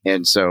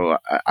 And so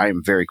I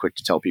am very quick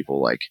to tell people,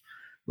 like,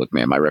 look,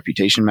 man, my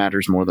reputation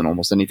matters more than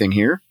almost anything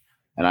here.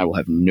 And I will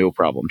have no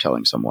problem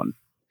telling someone,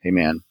 hey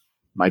man,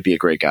 might be a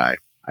great guy.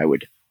 I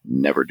would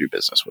never do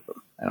business with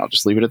him. And I'll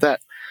just leave it at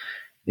that.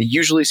 It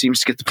usually seems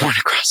to get the point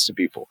across to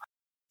people.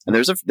 And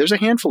there's a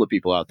handful of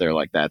people out there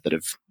like that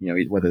have,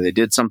 whether they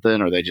did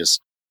something or they just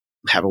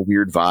have a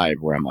weird vibe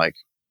where I'm like,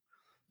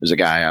 there's a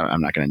guy, I'm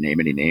not going to name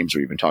any names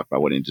or even talk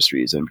about what industry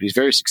he's in, but he's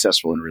very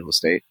successful in real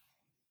estate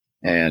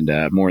and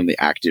more in the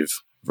active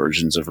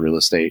versions of real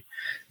estate.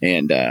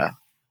 And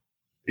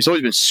he's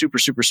always been super,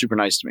 super, super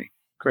nice to me.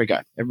 Great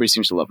guy. Everybody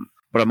seems to love him.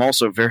 But I'm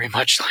also very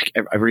much like,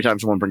 every time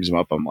someone brings him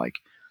up, I'm like,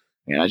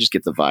 man, I just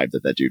get the vibe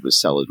that dude was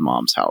selling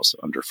mom's house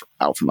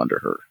out from under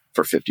her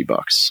for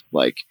 $50.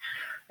 Like,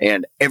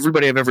 and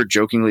everybody I've ever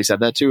jokingly said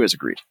that to has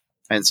agreed.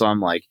 And so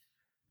I'm like,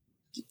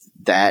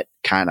 that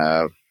kind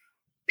of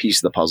piece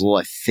of the puzzle,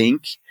 I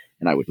think,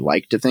 and I would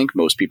like to think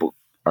most people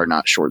are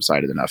not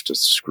short-sighted enough to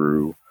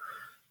screw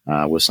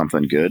with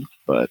something good,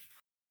 but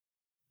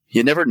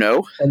you never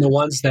know. And the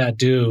ones that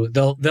do,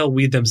 they'll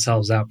weed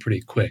themselves out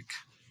pretty quick,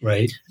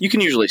 right? You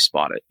can usually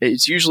spot it.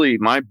 It's usually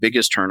my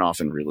biggest turnoff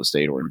in real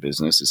estate or in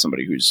business is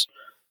somebody whose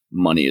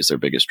money is their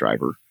biggest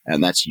driver.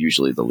 And that's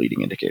usually the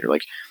leading indicator.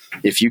 Like,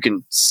 if you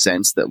can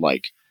sense that,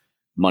 like,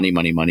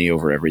 money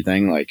over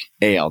everything, like,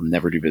 A, I'll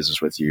never do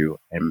business with you.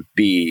 And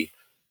B,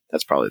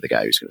 that's probably the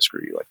guy who's going to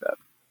screw you like that.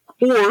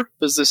 Or,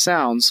 as this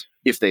sounds,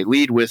 if they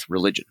lead with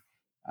religion.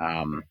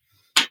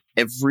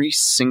 Every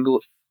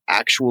single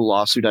actual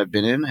lawsuit I've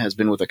been in has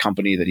been with a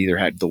company that either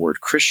had the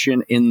word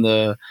Christian in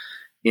the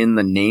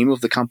name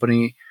of the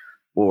company,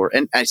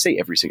 and I say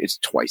every single, it's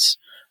twice.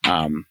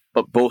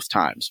 But both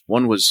times,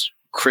 one was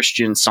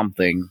Christian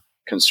something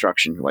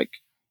construction, like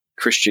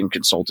Christian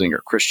consulting or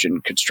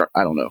Christian construct,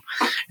 I don't know.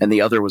 And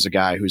the other was a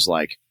guy who's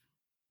like,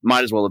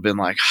 might as well have been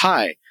like,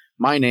 hi,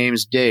 my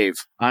name's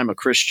Dave. I'm a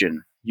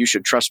Christian. You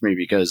should trust me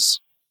because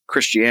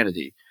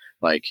Christianity,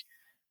 like,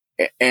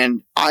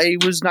 and I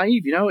was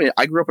naive,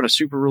 I grew up in a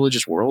super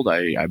religious world.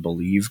 I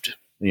believed,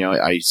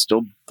 I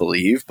still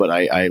believe, but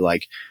I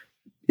like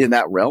in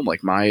that realm,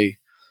 like my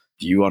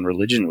view on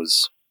religion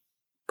was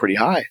pretty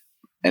high.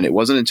 And it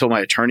wasn't until my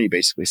attorney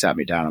basically sat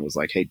me down and was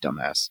like, hey,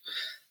 dumbass,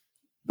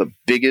 the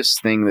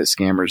biggest thing that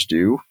scammers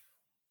do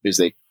is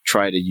they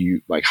try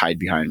to hide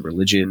behind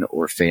religion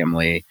or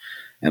family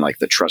and like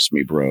the trust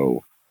me,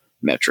 bro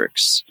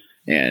metrics.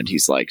 And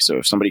he's like, so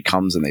if somebody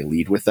comes and they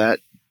lead with that,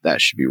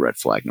 that should be red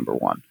flag number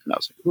one. And I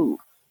was like, ooh,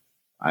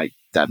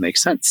 that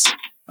makes sense.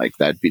 Like,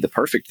 that'd be the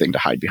perfect thing to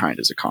hide behind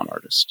as a con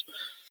artist.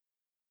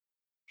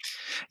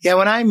 Yeah,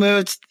 when I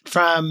moved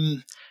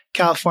from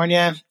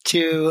California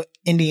to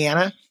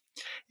Indiana,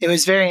 it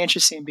was very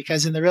interesting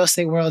because in the real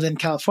estate world in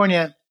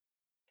California,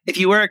 if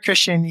you were a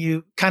Christian,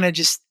 you kind of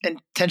just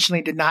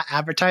intentionally did not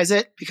advertise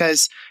it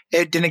because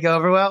it didn't go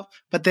over well.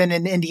 But then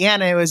in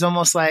Indiana, it was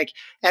almost like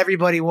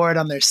everybody wore it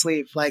on their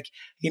sleeve. Like,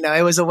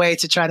 it was a way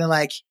to try to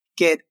like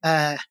get,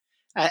 I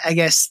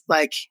guess,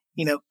 like,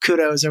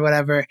 kudos or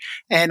whatever.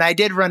 And I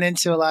did run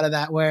into a lot of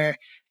that where,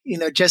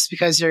 just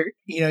because you're,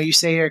 you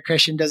say you're a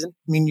Christian doesn't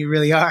mean you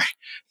really are,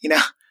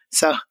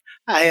 So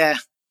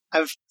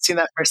I've seen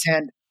that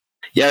firsthand.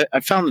 Yeah, I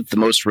found that the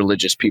most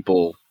religious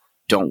people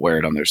don't wear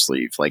it on their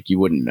sleeve. Like, you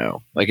wouldn't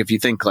know. Like, if you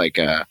think like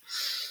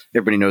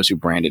everybody knows who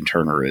Brandon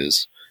Turner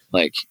is,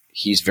 like,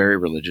 he's very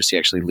religious. He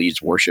actually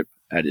leads worship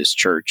at his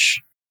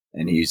church,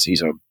 and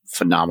he's a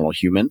phenomenal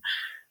human,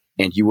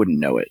 and you wouldn't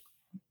know it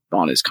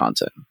on his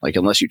content. Like,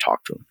 unless you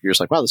talk to him, you're just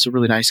like, wow, this is a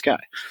really nice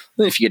guy.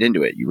 Then if you get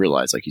into it, you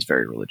realize like he's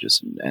very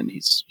religious, and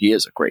he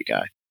is a great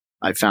guy.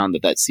 I found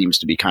that seems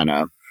to be kind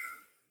of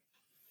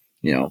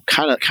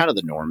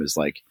the norm is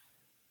like,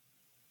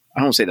 I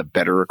don't say the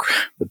better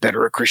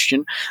a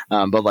Christian,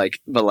 but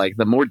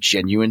the more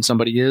genuine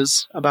somebody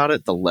is about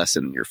it, the less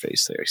in your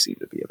face they seem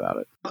to be about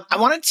it. I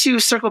wanted to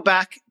circle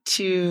back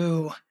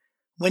to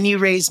when you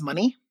raise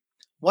money.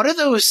 What do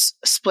those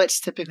splits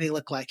typically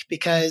look like?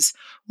 Because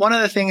one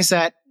of the things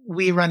that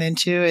we run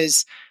into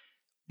is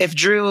if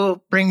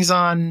Drew brings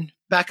on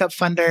backup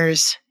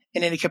funders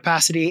in any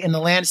capacity in the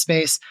land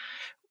space,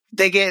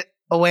 they get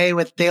away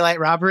with daylight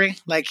robbery.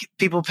 Like,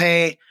 people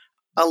pay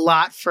a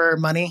lot for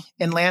money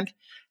in land.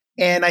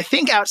 And I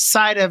think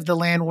outside of the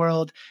land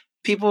world,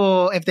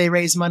 people, if they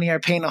raise money, are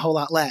paying a whole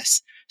lot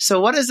less.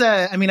 So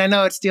I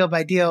know it's deal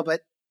by deal,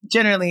 but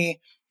generally,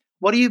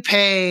 what do you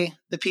pay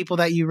the people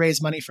that you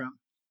raise money from?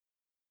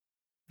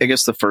 I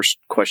guess the first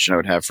question I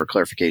would have for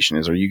clarification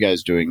is, are you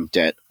guys doing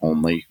debt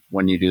only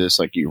when you do this?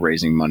 Like, you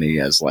raising money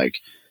as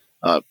like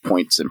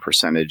points and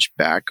percentage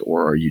back,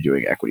 or are you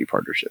doing equity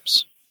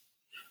partnerships?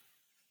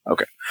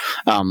 Okay.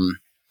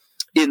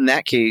 In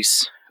that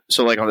case,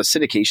 so like on the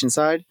syndication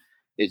side,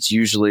 it's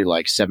usually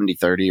like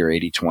 70-30 or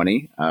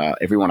 80-20.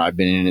 Everyone I've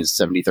been in is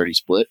 70-30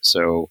 split.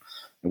 So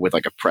with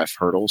like a pref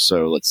hurdle.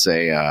 So let's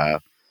say,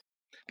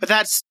 but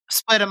that's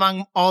split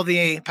among all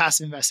the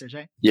passive investors,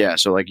 right? Yeah.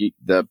 So like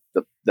the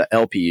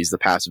LPs, the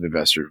passive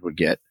investors, would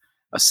get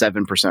a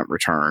 7%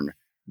 return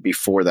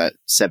before that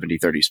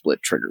 70-30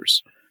 split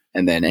triggers.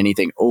 And then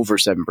anything over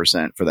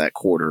 7% for that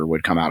quarter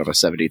would come out of a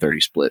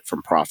 70-30 split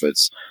from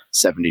profits,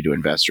 70 to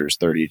investors,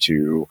 30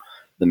 to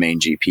the main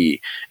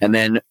GP. And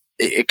then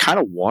it kind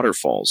of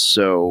waterfalls.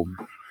 So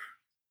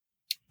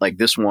like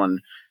this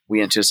one,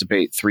 we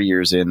anticipate 3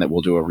 years in that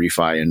we'll do a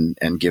refi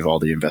and give all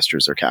the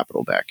investors their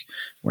capital back.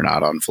 We're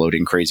not on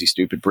floating crazy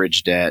stupid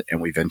bridge debt,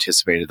 and we've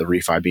anticipated the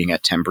refi being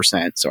at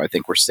 10%. So I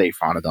think we're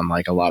safe on it,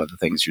 unlike a lot of the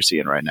things you're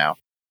seeing right now.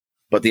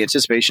 But the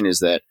anticipation is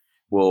that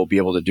we'll be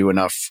able to do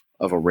enough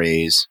of a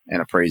raise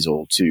and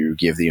appraisal to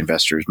give the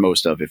investors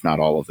most of, if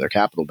not all of their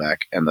capital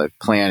back. And the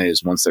plan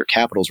is once their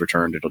capital's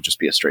returned, it'll just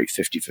be a straight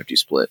 50-50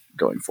 split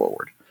going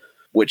forward,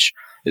 which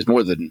is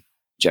more than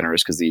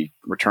generous because the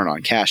return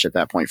on cash at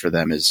that point for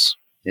them is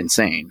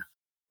insane.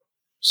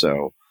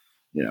 So,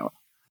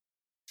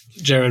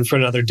 Jaron, for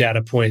another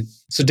data point.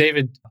 So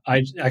David,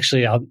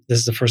 this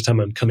is the first time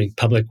I'm coming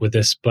public with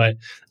this, but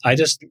I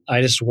just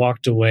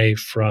walked away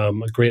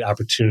from a great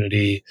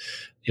opportunity.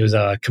 It was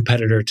a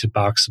competitor to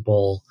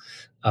Boxable.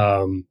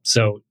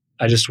 So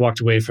I just walked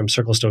away from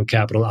Circle Stone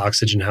Capital,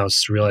 Oxygen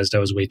House, realized I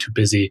was way too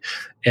busy.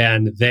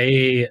 And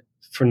they,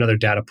 for another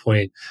data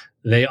point,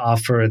 they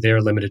offer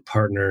their limited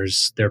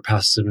partners, their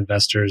passive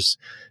investors,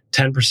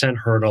 10%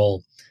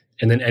 hurdle,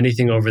 and then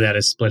anything over that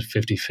is split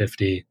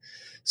 50-50.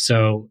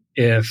 So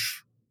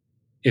if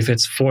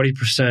it's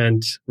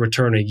 40%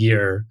 return a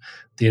year,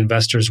 the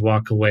investors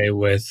walk away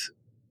with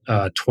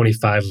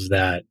 25 of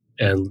that,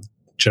 and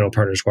general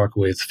partners walk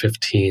away with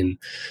 15.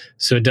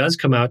 So it does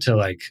come out to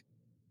like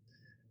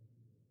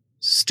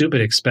stupid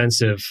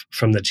expensive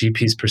from the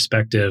GP's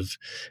perspective.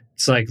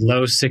 It's like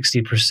low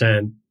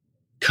 60%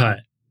 cut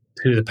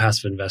to the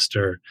passive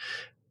investor.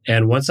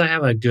 And once I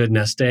have a good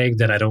nest egg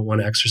that I don't want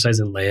to exercise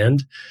in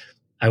land,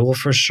 I will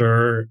for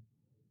sure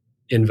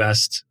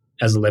invest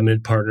as a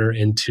limited partner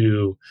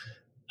into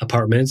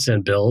apartments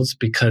and builds,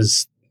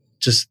 because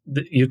just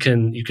you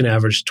can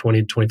average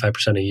 20 to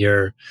 25% a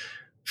year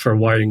for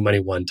wiring money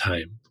one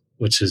time,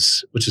 which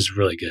is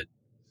really good.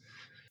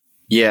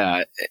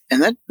 Yeah,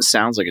 and that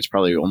sounds like it's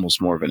probably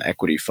almost more of an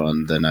equity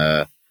fund than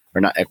or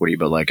not equity,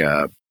 but like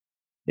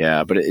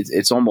but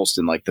it's almost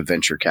in like the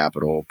venture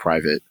capital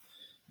private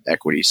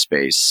equity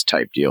space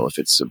type deal. If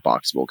it's a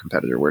Boxable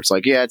competitor, where it's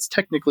like, yeah, it's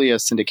technically a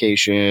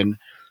syndication,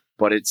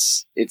 but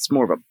it's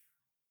more of a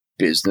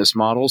business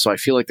model. So I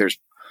feel like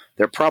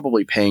they're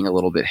probably paying a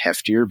little bit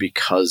heftier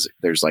because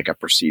there's like a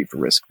perceived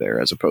risk there,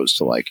 as opposed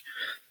to like,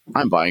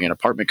 I'm buying an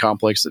apartment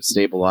complex that's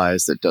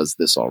stabilized that does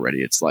this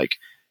already. It's like,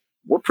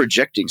 we're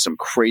projecting some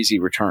crazy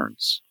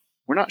returns.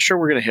 We're not sure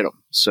we're going to hit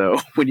them. So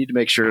we need to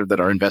make sure that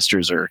our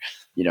investors are,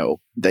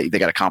 they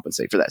got to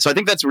compensate for that. So I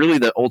think that's really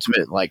the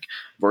ultimate like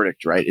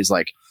verdict, right? Is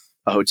like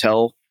a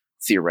hotel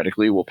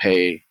theoretically will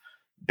pay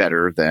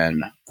better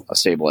than a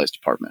stabilized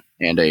apartment,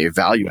 and a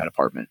value add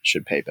apartment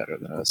should pay better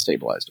than a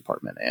stabilized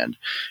apartment, and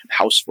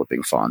house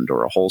flipping fund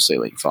or a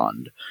wholesaling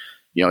fund.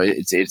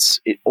 It's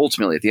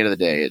ultimately at the end of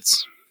the day,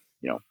 it's,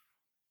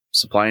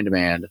 supply and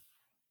demand,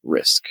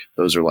 risk.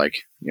 Those are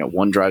like,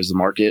 one drives the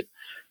market,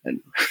 and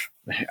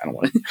I don't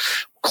want to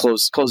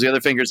close the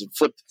other fingers and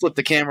flip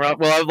the camera up.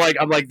 Well,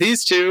 I'm like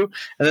these two,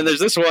 and then there's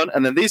this one,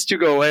 and then these two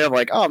go away. I'm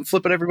like, oh, I'm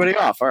flipping everybody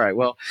off. All right,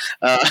 well,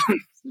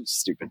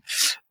 stupid.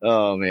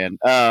 Oh man.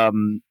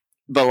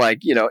 But like,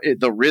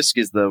 the risk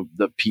is the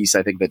piece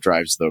I think that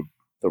drives the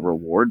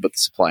reward, but the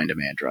supply and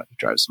demand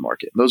drives the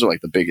market. Those are like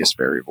the biggest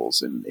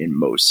variables in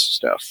most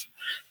stuff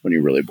when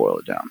you really boil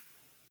it down.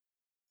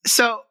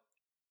 So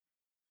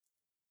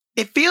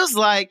it feels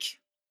like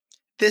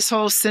this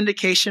whole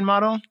syndication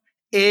model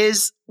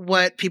is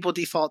what people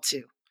default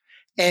to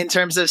in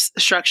terms of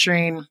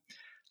structuring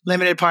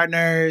limited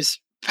partners,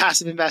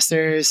 passive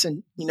investors,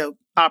 and,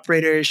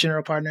 operators,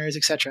 general partners,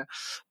 etc.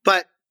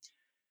 But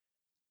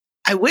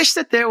I wish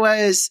that there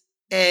was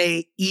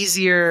a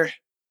easier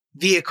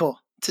vehicle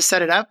to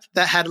set it up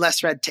that had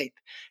less red tape.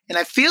 And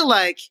I feel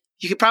like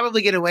you could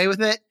probably get away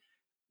with it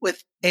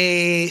with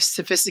a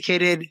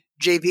sophisticated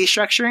JV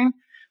structuring.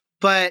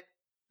 But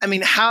I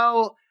mean,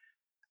 I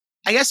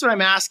guess what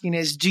I'm asking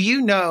is, do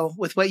you know,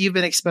 with what you've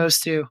been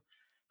exposed to,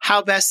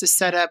 how best to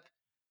set up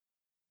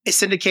a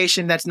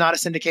syndication that's not a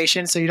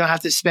syndication, so you don't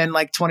have to spend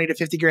like 20 to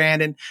 50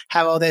 grand and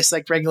have all this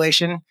like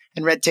regulation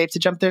and red tape to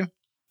jump through?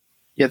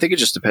 Yeah, I think it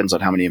just depends on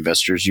how many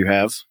investors you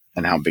have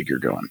and how big you're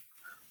going.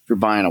 If you're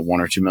buying a $1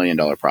 or $2 million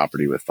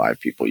property with 5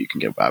 people, you can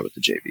get by with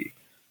the JV.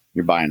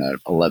 You're buying an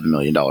 $11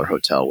 million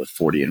hotel with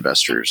 40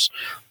 investors.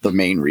 The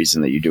main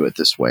reason that you do it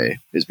this way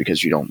is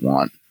because you don't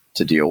want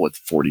to deal with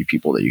 40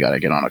 people that you got to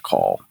get on a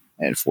call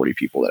and 40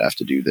 people that have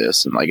to do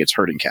this. And like, it's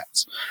herding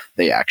cats.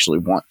 They actually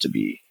want to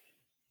be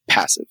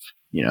passive.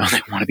 They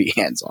want to be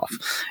hands off.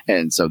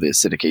 And so the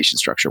syndication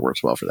structure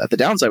works well for that. The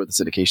downside with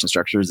the syndication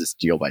structure is it's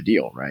deal by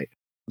deal, right?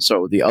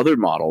 So the other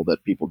model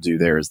that people do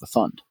there is the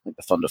fund, like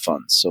the fund of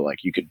funds. So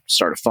like you could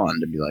start a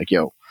fund and be like,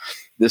 yo,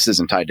 this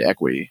isn't tied to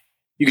equity.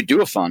 You could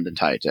do a fund and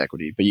tie it to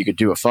equity, but you could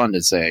do a fund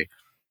and say,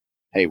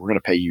 hey, we're going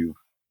to pay you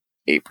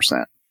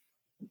 8%.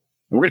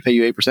 We're going to pay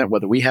you 8%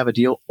 whether we have a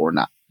deal or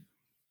not.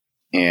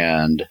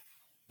 And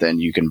then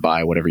you can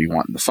buy whatever you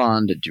want in the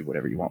fund and do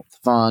whatever you want with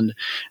the fund.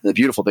 And the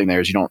beautiful thing there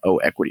is you don't owe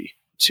equity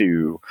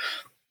to,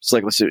 it's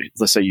like, let's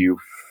say you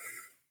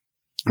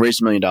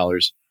raised $1 million,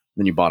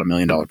 then you bought $1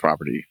 million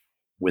property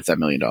with that $1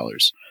 million.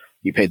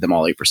 You paid them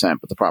all 8%,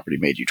 but the property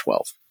made you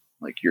 12.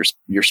 Like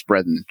you're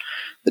spreading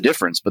the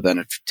difference. But then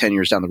if 10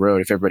 years down the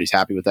road, if everybody's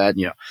happy with that,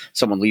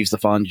 someone leaves the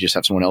fund, you just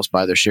have someone else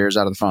buy their shares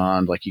out of the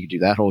fund. Like you could do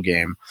that whole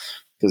game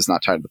because it's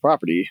not tied to the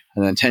property.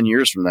 And then 10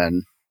 years from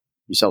then,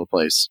 you sell the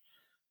place.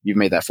 You've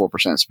made that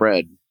 4%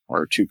 spread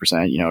or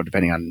 2%,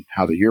 depending on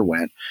how the year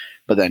went.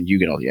 But then you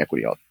get all the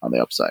equity on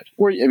the upside.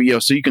 Or,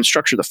 so you can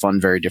structure the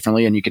fund very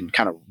differently, and you can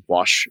kind of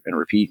wash and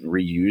repeat and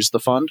reuse the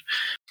fund.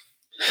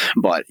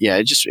 But yeah,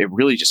 I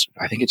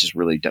think it just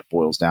really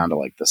boils down to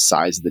like the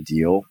size of the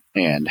deal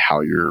and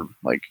how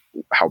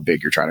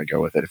big you're trying to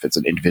go with it. If it's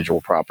an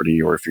individual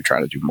property or if you're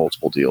trying to do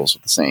multiple deals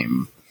with the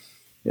same.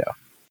 Yeah.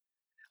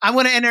 I'm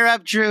going to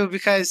interrupt Drew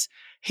because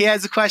he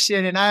has a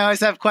question and I always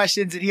have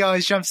questions and he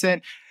always jumps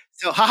in.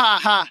 So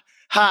ha.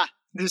 I'm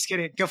just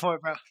kidding. Go for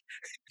it, bro.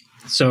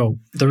 So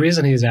the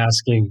reason he's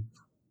asking,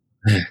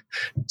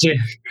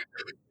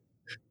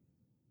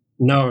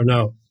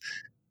 no,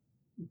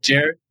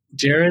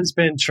 Jaren's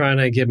been trying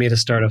to get me to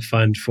start a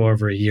fund for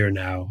over a year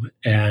now.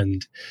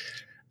 And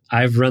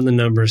I've run the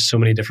numbers so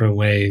many different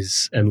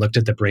ways and looked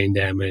at the brain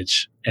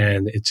damage,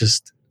 and it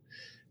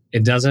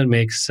doesn't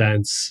make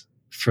sense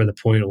for the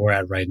point we're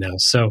at right now.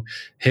 So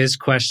his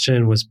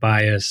question was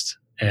biased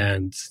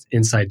and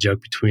inside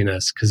joke between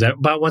us, because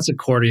about once a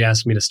quarter he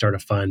asked me to start a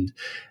fund,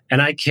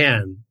 and I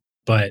can,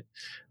 but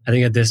I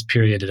think at this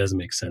period it doesn't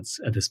make sense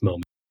at this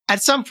moment.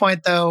 At some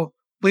point, though,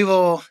 we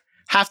will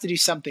have to do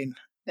something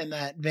in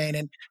that vein,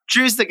 and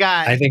Drew's the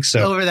guy. I think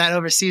so.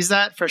 Oversees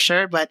that for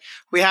sure, but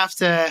we're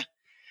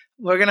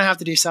going to have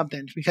to do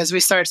something because we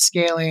start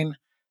scaling.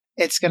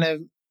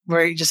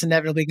 We're just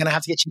inevitably going to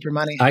have to get cheaper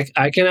money.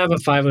 I can have a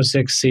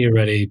 506c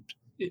ready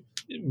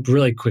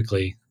really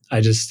quickly.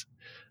 I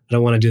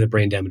don't want to do the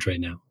brain damage right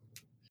now.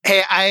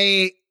 Hey,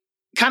 I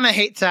kind of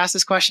hate to ask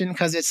this question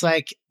because it's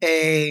like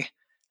a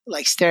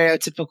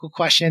stereotypical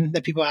question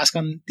that people ask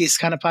on these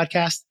kind of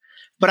podcasts.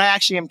 But I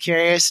actually am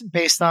curious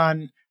based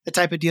on the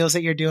type of deals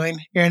that you're doing.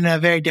 You're in a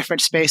very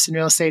different space in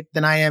real estate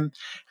than I am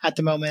at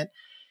the moment.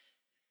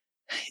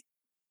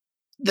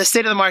 The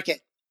state of the market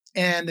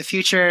and the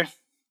future.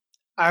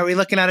 Are we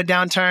looking at a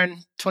downturn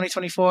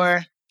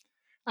 2024?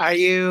 Are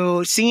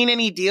you seeing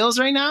any deals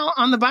right now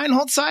on the buy and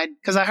hold side?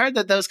 Because I heard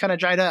that those kind of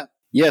dried up.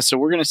 Yeah, so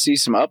we're going to see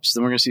some ups,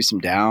 then we're going to see some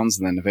downs,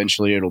 and then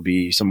eventually it'll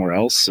be somewhere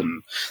else.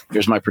 And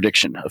here's my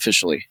prediction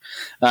officially.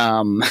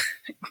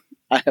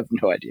 I have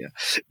no idea.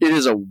 It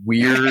is a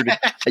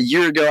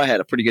year ago, I had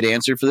a pretty good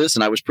answer for this,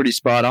 and I was pretty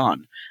spot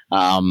on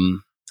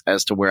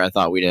as to where I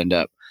thought we'd end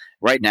up.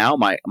 Right now,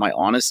 my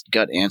honest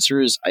gut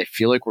answer is I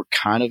feel like we're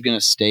kind of going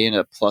to stay in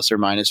a plus or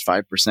minus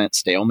 5%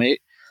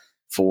 stalemate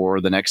for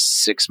the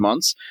next 6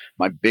 months.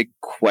 My big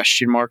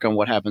question mark on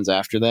what happens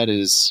after that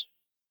is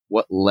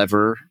what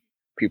lever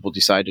people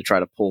decide to try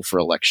to pull for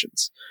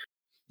elections.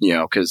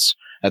 Because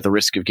at the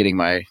risk of getting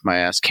my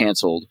ass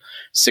canceled,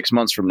 6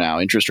 months from now,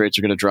 interest rates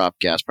are going to drop,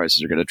 gas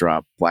prices are going to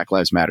drop, Black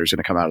Lives Matter is going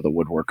to come out of the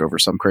woodwork over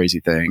some crazy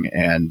thing.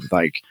 And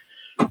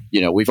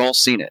we've all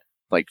seen it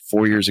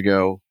 4 years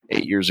ago,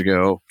 8 years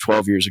ago,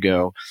 12 years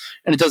ago.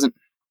 And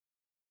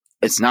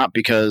it's not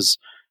because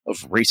of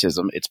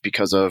racism. It's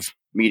because of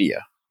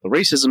media. The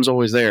racism's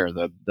always there.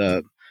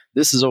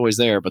 This is always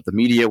there, but the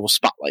media will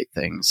spotlight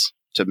things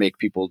to make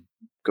people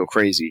go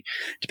crazy.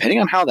 Depending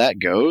on how that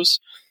goes,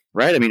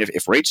 right? I mean,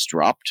 if rates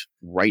dropped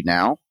right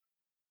now,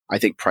 I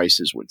think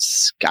prices would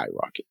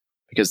skyrocket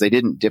because they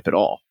didn't dip at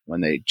all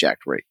when they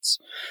jacked rates.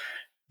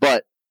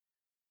 But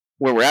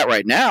where we're at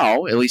right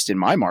now, at least in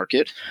my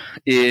market,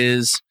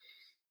 is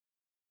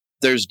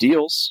there's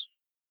deals,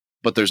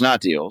 but there's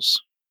not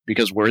deals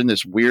because we're in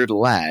this weird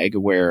lag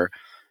where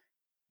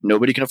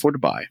nobody can afford to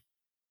buy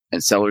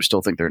and sellers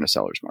still think they're in a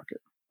seller's market.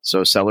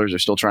 So sellers are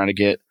still trying to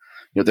get,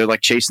 they're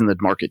chasing the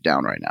market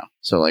down right now.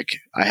 So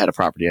I had a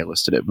property I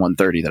listed at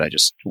 130 that I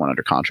just went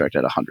under contract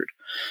at 100.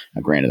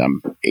 Now, granted,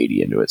 I'm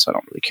 80 into it, so I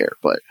don't really care.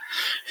 But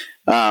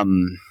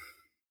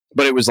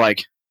it was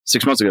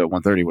 6 months ago,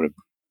 130 would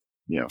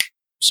have,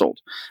 sold.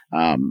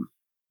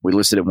 We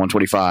listed at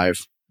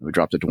 125. We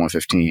dropped it to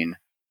 115.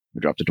 We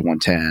dropped it to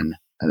 110.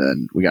 And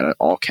then we got an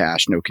all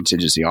cash, no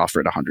contingency offer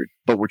at 100.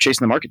 But we're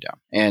chasing the market down.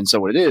 And so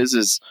what it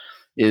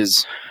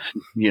is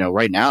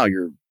right now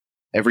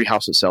every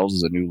house that sells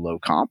is a new low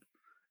comp.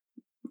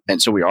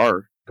 And so we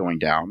are going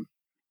down,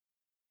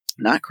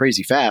 not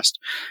crazy fast,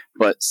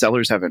 but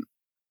sellers haven't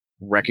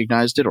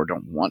recognized it or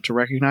don't want to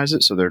recognize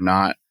it. So they're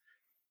not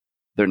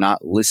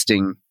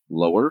listing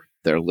lower.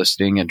 They're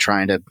listing and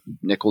trying to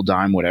nickel,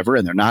 dime, whatever.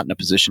 And they're not in a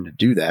position to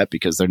do that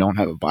because they don't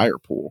have a buyer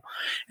pool.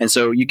 And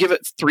so you give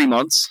it 3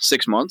 months,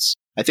 6 months,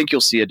 I think you'll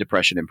see a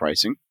depression in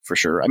pricing for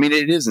sure. I mean,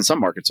 it is in some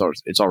markets,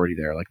 it's already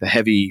there.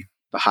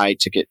 The high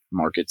ticket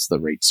markets, the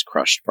rates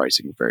crushed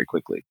pricing very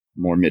quickly.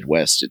 More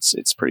Midwest,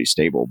 it's pretty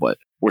stable, but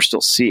we're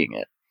still seeing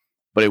it.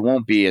 But it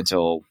won't be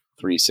until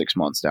 3-6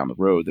 months down the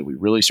road that we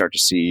really start to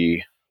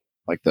see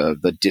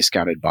the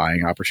discounted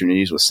buying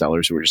opportunities with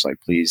sellers who are just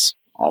please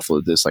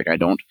offload this. I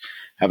don't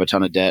have a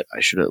ton of debt.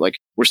 I should have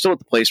we're still at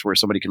the place where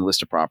somebody can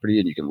list a property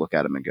and you can look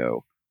at them and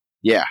go,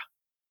 yeah,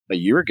 a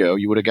year ago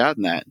you would have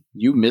gotten that.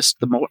 You missed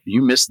the mark.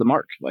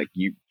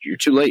 You're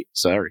too late.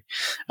 Sorry.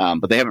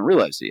 But they haven't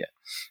realized it yet.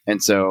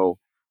 And so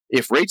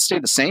if rates stay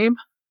the same,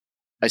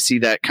 I see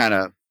that kind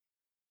of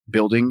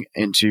building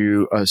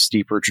into a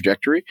steeper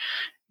trajectory.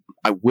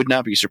 I would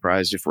not be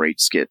surprised if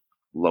rates get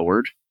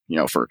lowered,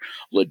 for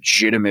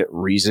legitimate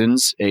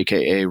reasons,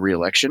 aka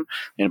re-election,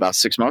 in about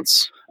 6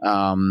 months.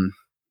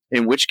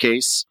 In which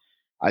case,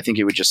 I think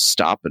it would just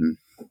stop and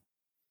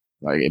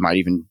it might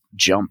even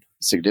jump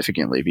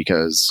significantly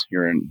because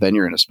you're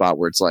in a spot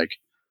where it's like,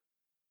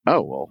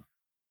 oh,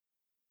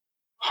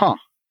 well,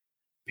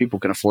 people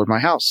can afford my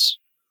house.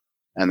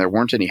 And there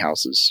weren't any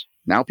houses.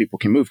 Now people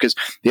can move. Because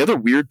the other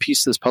weird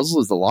piece of this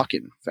puzzle is the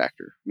lock-in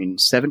factor. I mean,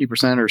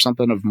 70% or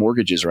something of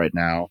mortgages right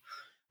now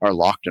are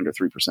locked under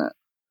 3%.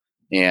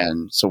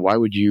 And so why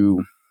would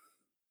you,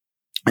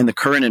 in the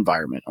current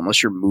environment,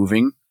 unless you're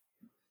moving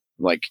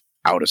like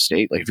out of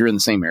state, like if you're in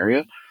the same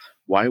area,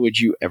 why would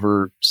you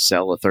ever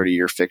sell a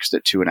 30-year fixed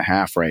at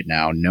 2.5 right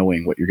now,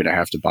 knowing what you're going to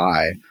have to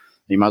buy?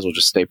 You might as well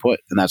just stay put.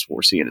 And that's what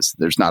we're seeing is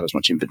there's not as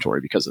much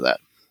inventory because of that.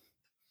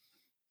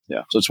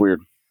 Yeah. So it's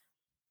weird.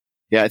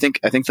 Yeah. I think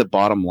the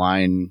bottom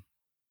line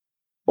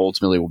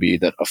ultimately will be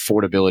that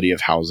affordability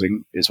of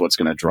housing is what's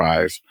going to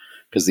drive,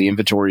 because the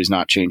inventory is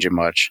not changing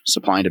much.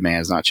 Supply and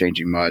demand is not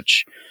changing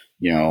much.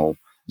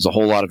 There's a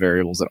whole lot of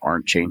variables that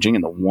aren't changing.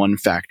 And the one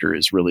factor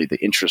is really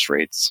the interest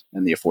rates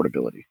and the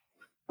affordability.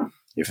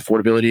 If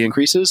affordability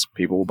increases,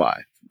 people will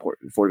buy.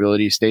 If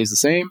affordability stays the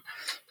same,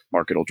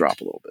 market will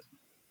drop a little bit.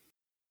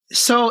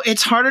 So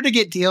it's harder to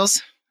get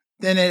deals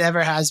than it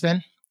ever has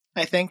been,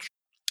 I think.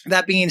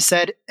 That being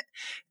said,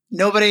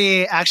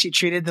 nobody actually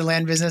treated the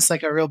land business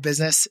like a real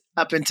business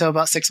up until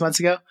about 6 months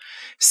ago.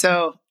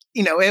 So,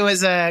 it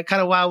was a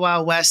kind of wild,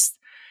 wild west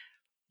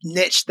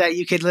niche that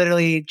you could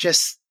literally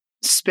just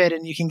spit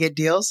and you can get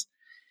deals.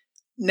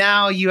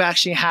 Now you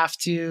actually have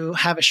to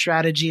have a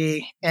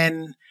strategy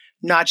and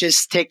not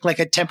just take like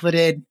a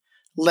templated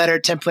letter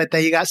template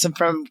that you got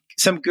from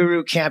some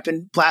guru camp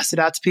and blast it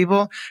out to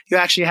people. You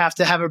actually have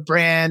to have a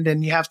brand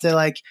and you have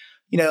to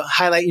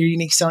highlight your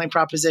unique selling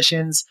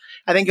propositions.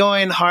 I think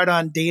going hard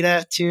on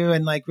data too,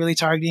 and like really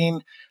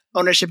targeting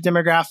ownership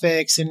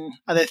demographics and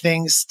other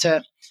things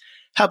to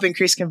help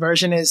increase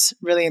conversion is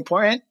really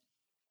important.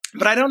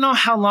 But I don't know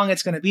how long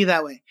it's going to be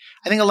that way.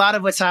 I think a lot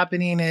of what's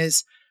happening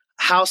is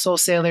house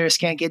wholesalers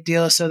can't get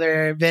deals, so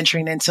they're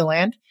venturing into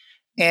land.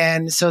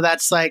 And so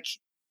that's like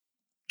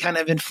kind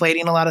of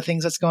inflating a lot of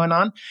things that's going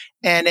on.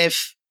 And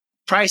if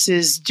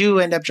prices do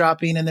end up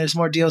dropping and there's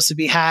more deals to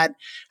be had,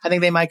 I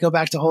think they might go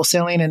back to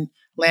wholesaling and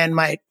land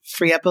might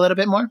free up a little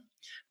bit more.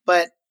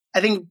 But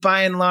I think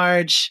by and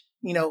large,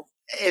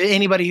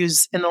 anybody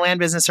who's in the land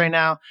business right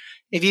now,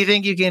 if you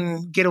think you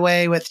can get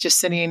away with just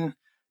sending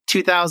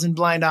 2,000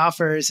 blind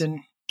offers and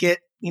get,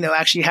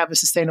 actually have a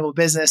sustainable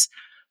business,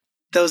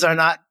 those are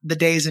not the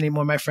days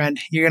anymore, my friend.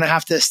 You're going to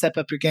have to step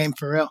up your game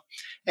for real.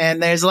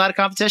 And there's a lot of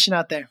competition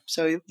out there.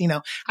 So,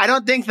 I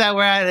don't think that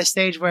we're at a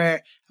stage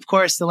where, of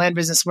course, the land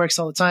business works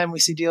all the time. We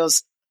see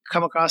deals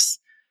come across,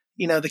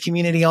 the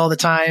community all the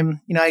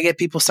time. I get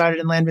people started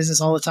in land business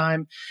all the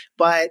time,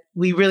 but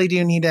we really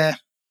do need to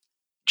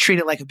treat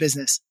it like a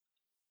business.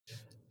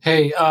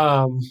 Hey,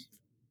 well,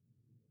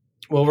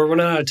 we're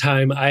running out of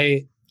time.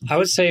 I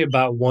would say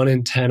about 1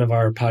 in 10 of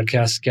our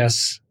podcast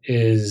guests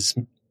is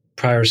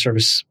prior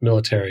service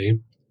military.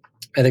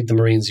 I think the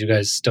Marines, you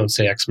guys don't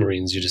say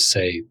ex-Marines, you just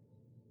say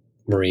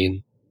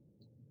Marine.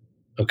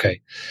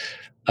 Okay.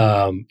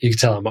 You can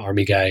tell I'm an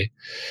Army guy.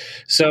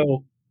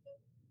 So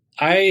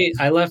I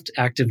left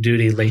active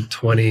duty late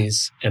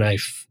 20s, and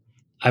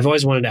I've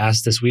always wanted to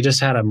ask this. We just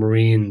had a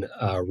Marine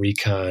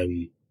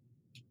recon.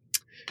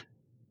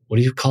 What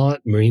do you call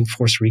it? Marine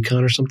Force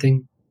Recon or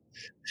something?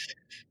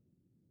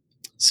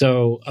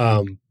 So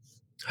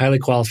highly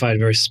qualified,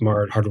 very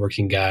smart,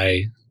 hardworking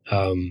guy.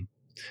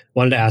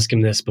 Wanted to ask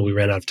him this, but we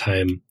ran out of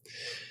time.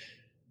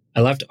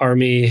 I left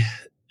Army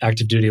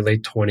active duty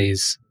late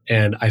 20s,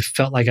 and I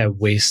felt like I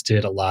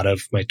wasted a lot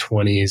of my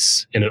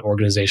 20s in an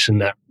organization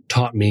that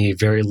taught me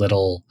very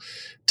little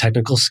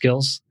technical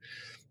skills.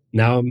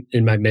 Now I'm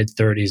in my mid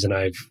 30s, and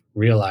I've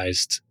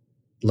realized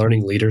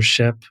learning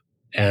leadership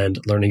and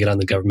learning it on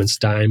the government's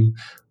dime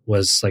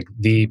was like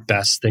the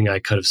best thing I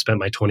could have spent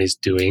my 20s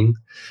doing.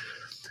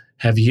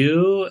 Have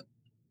you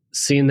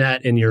seen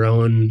that in your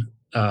own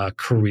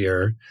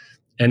career?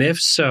 And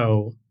if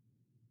so,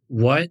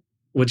 what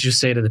would you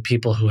say to the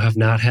people who have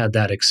not had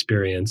that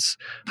experience?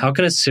 How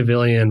can a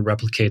civilian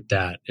replicate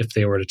that if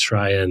they were to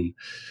try and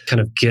kind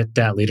of get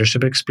that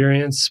leadership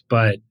experience,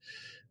 but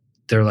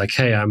they're like,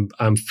 hey,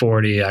 I'm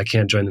 40, I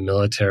can't join the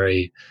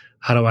military.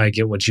 How do I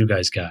get what you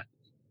guys got?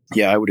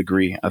 Yeah, I would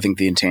agree. I think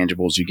the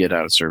intangibles you get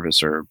out of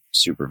service are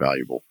super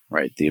valuable,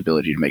 right? The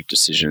ability to make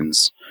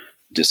decisions,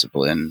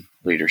 discipline,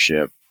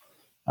 leadership,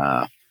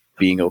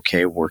 being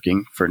okay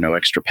working for no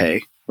extra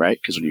pay, right?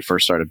 Because when you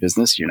first start a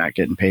business, you're not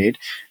getting paid,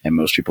 and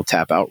most people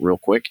tap out real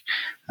quick.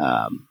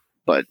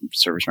 But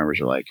service members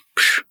are like,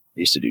 I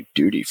used to do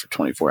duty for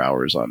 24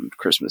 hours on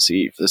Christmas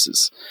Eve. This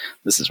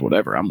is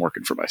whatever. I'm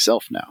working for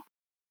myself now.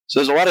 So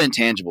there's a lot of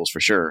intangibles for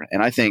sure.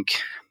 And I think,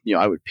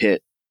 I would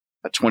pit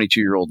a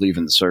 22-year-old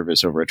leaving the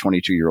service over a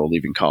 22-year-old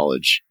leaving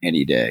college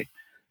any day.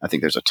 I think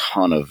there's a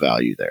ton of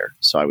value there.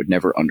 So I would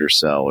never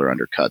undersell or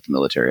undercut the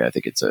military. I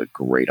think it's a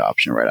great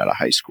option right out of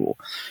high school.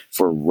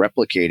 For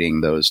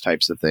replicating those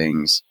types of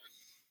things,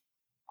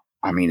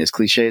 I mean, as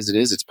cliche as it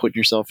is, it's putting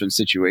yourself in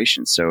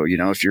situations. So,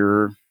 if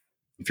you're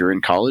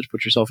in college,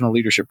 put yourself in a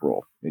leadership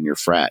role in your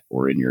frat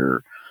or in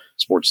your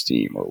sports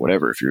team or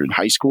whatever. If you're in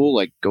high school,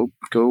 like go.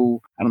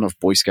 I don't know if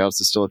Boy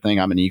Scouts is still a thing.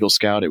 I'm an Eagle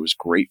Scout. It was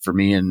great for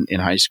me in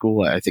high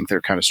school. I think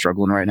they're kind of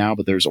struggling right now,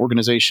 but there's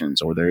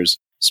organizations or there's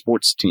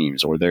sports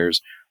teams or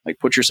there's like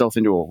put yourself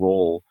into a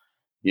role,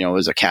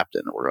 as a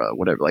captain or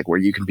whatever, like where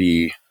you can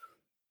be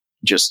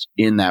just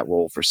in that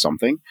role for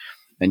something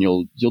and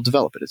you'll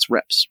develop it. It's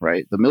reps,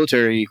 right? The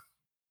military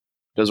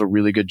does a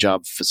really good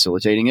job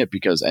facilitating it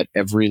because at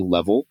every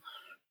level,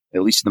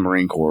 at least in the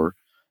Marine Corps,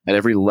 at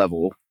every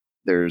level,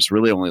 there's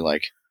really only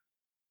like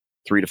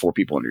 3 to 4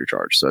 people under your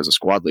charge. So as a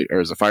squad leader, or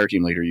as a fire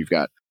team leader, you've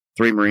got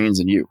 3 Marines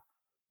and you.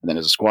 And then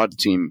as a squad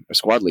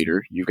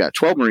leader, you've got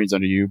 12 Marines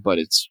under you, but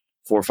it's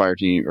 4 fire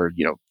team or,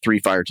 3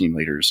 fire team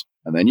leaders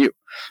and then you.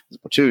 As a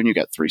platoon, you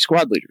got 3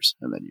 squad leaders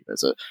and then you.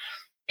 As a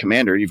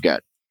commander, you've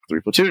got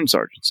 3 platoon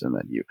sergeants and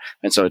then you.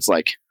 And so it's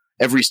like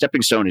every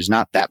stepping stone is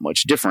not that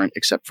much different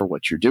except for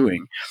what you're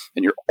doing.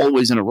 And you're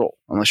always in a role.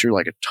 Unless you're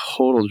like a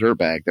total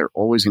dirtbag, they're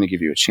always going to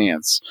give you a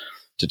chance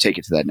to take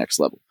it to that next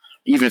level.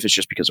 Even if it's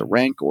just because of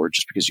rank or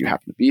just because you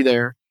happen to be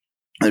there.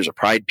 There's a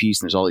pride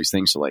piece and there's all these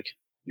things. So like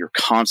you're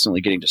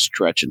constantly getting to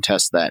stretch and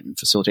test that and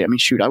facilitate. I mean,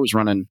 shoot, I was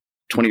running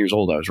 20 years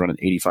old. I was running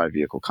 85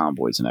 vehicle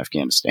convoys in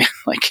Afghanistan.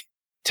 Like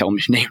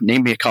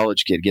name me a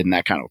college kid getting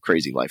that kind of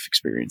crazy life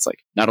experience. Like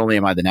not only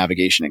am I the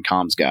navigation and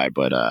comms guy,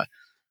 but I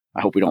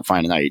hope we don't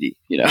find an IED,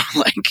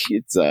 like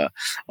it's a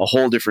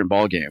whole different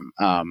ballgame.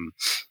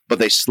 But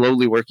they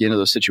slowly work you into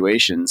those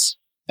situations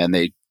and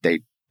they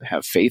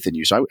have faith in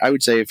you. So I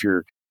would say if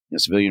you're in a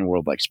civilian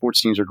world, like sports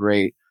teams are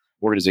great,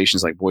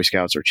 organizations like Boy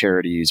Scouts or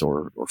charities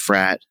or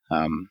frat,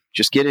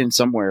 just get in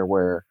somewhere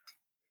where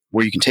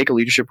you can take a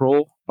leadership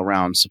role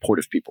around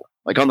supportive people.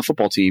 Like on the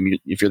football team,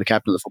 if you're the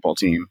captain of the football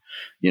team,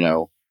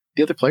 the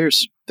other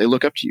players, they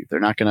look up to you.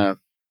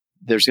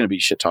 There's going to be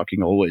shit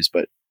talking always,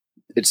 but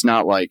it's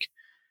not like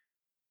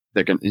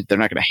they're not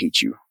going to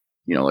hate you.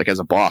 Like as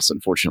a boss,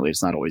 unfortunately,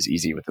 it's not always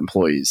easy with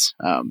employees.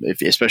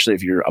 Especially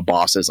if you're a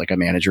boss as like a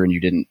manager and you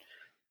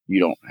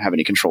don't have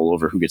any control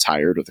over who gets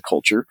hired or the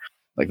culture,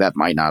 like that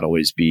might not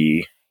always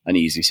be an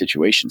easy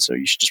situation. So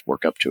you should just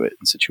work up to it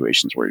in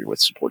situations where you're with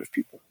supportive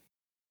people.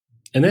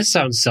 And this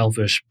sounds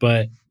selfish,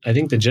 but I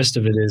think the gist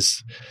of it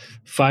is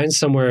find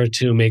somewhere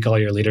to make all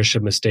your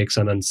leadership mistakes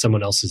on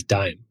someone else's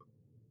dime,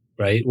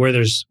 right? Where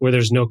there's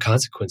no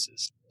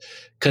consequences.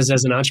 Because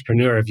as an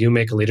entrepreneur, if you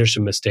make a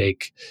leadership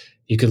mistake,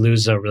 you could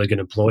lose a really good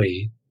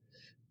employee.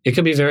 It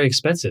could be very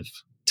expensive,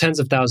 tens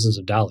of thousands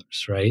of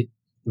dollars, right?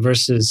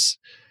 Versus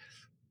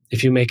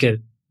if you make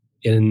it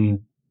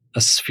in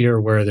a sphere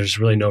where there's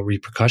really no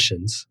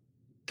repercussions,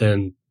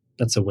 then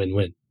that's a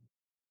win-win.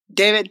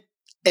 David,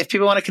 if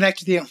people want to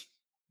connect with you,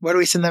 where do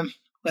we send them?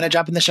 When I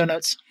drop in the show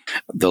notes.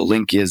 The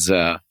link is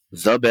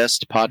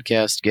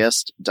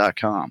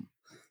thebestpodcastguest.com.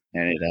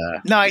 And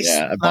nice.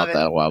 Yeah, I bought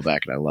that a while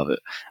back and I love it.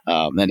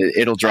 And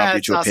it'll drop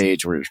you to a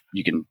page where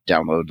you can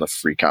download the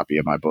free copy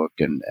of my book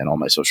and all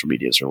my social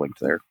medias are linked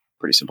there.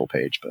 Pretty simple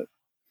page, but.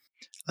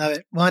 Love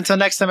it. Well, until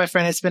next time, my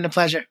friend, it's been a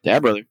pleasure. Yeah,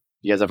 brother.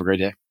 You guys have a great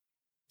day.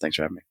 Thanks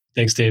for having me.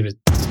 Thanks, David.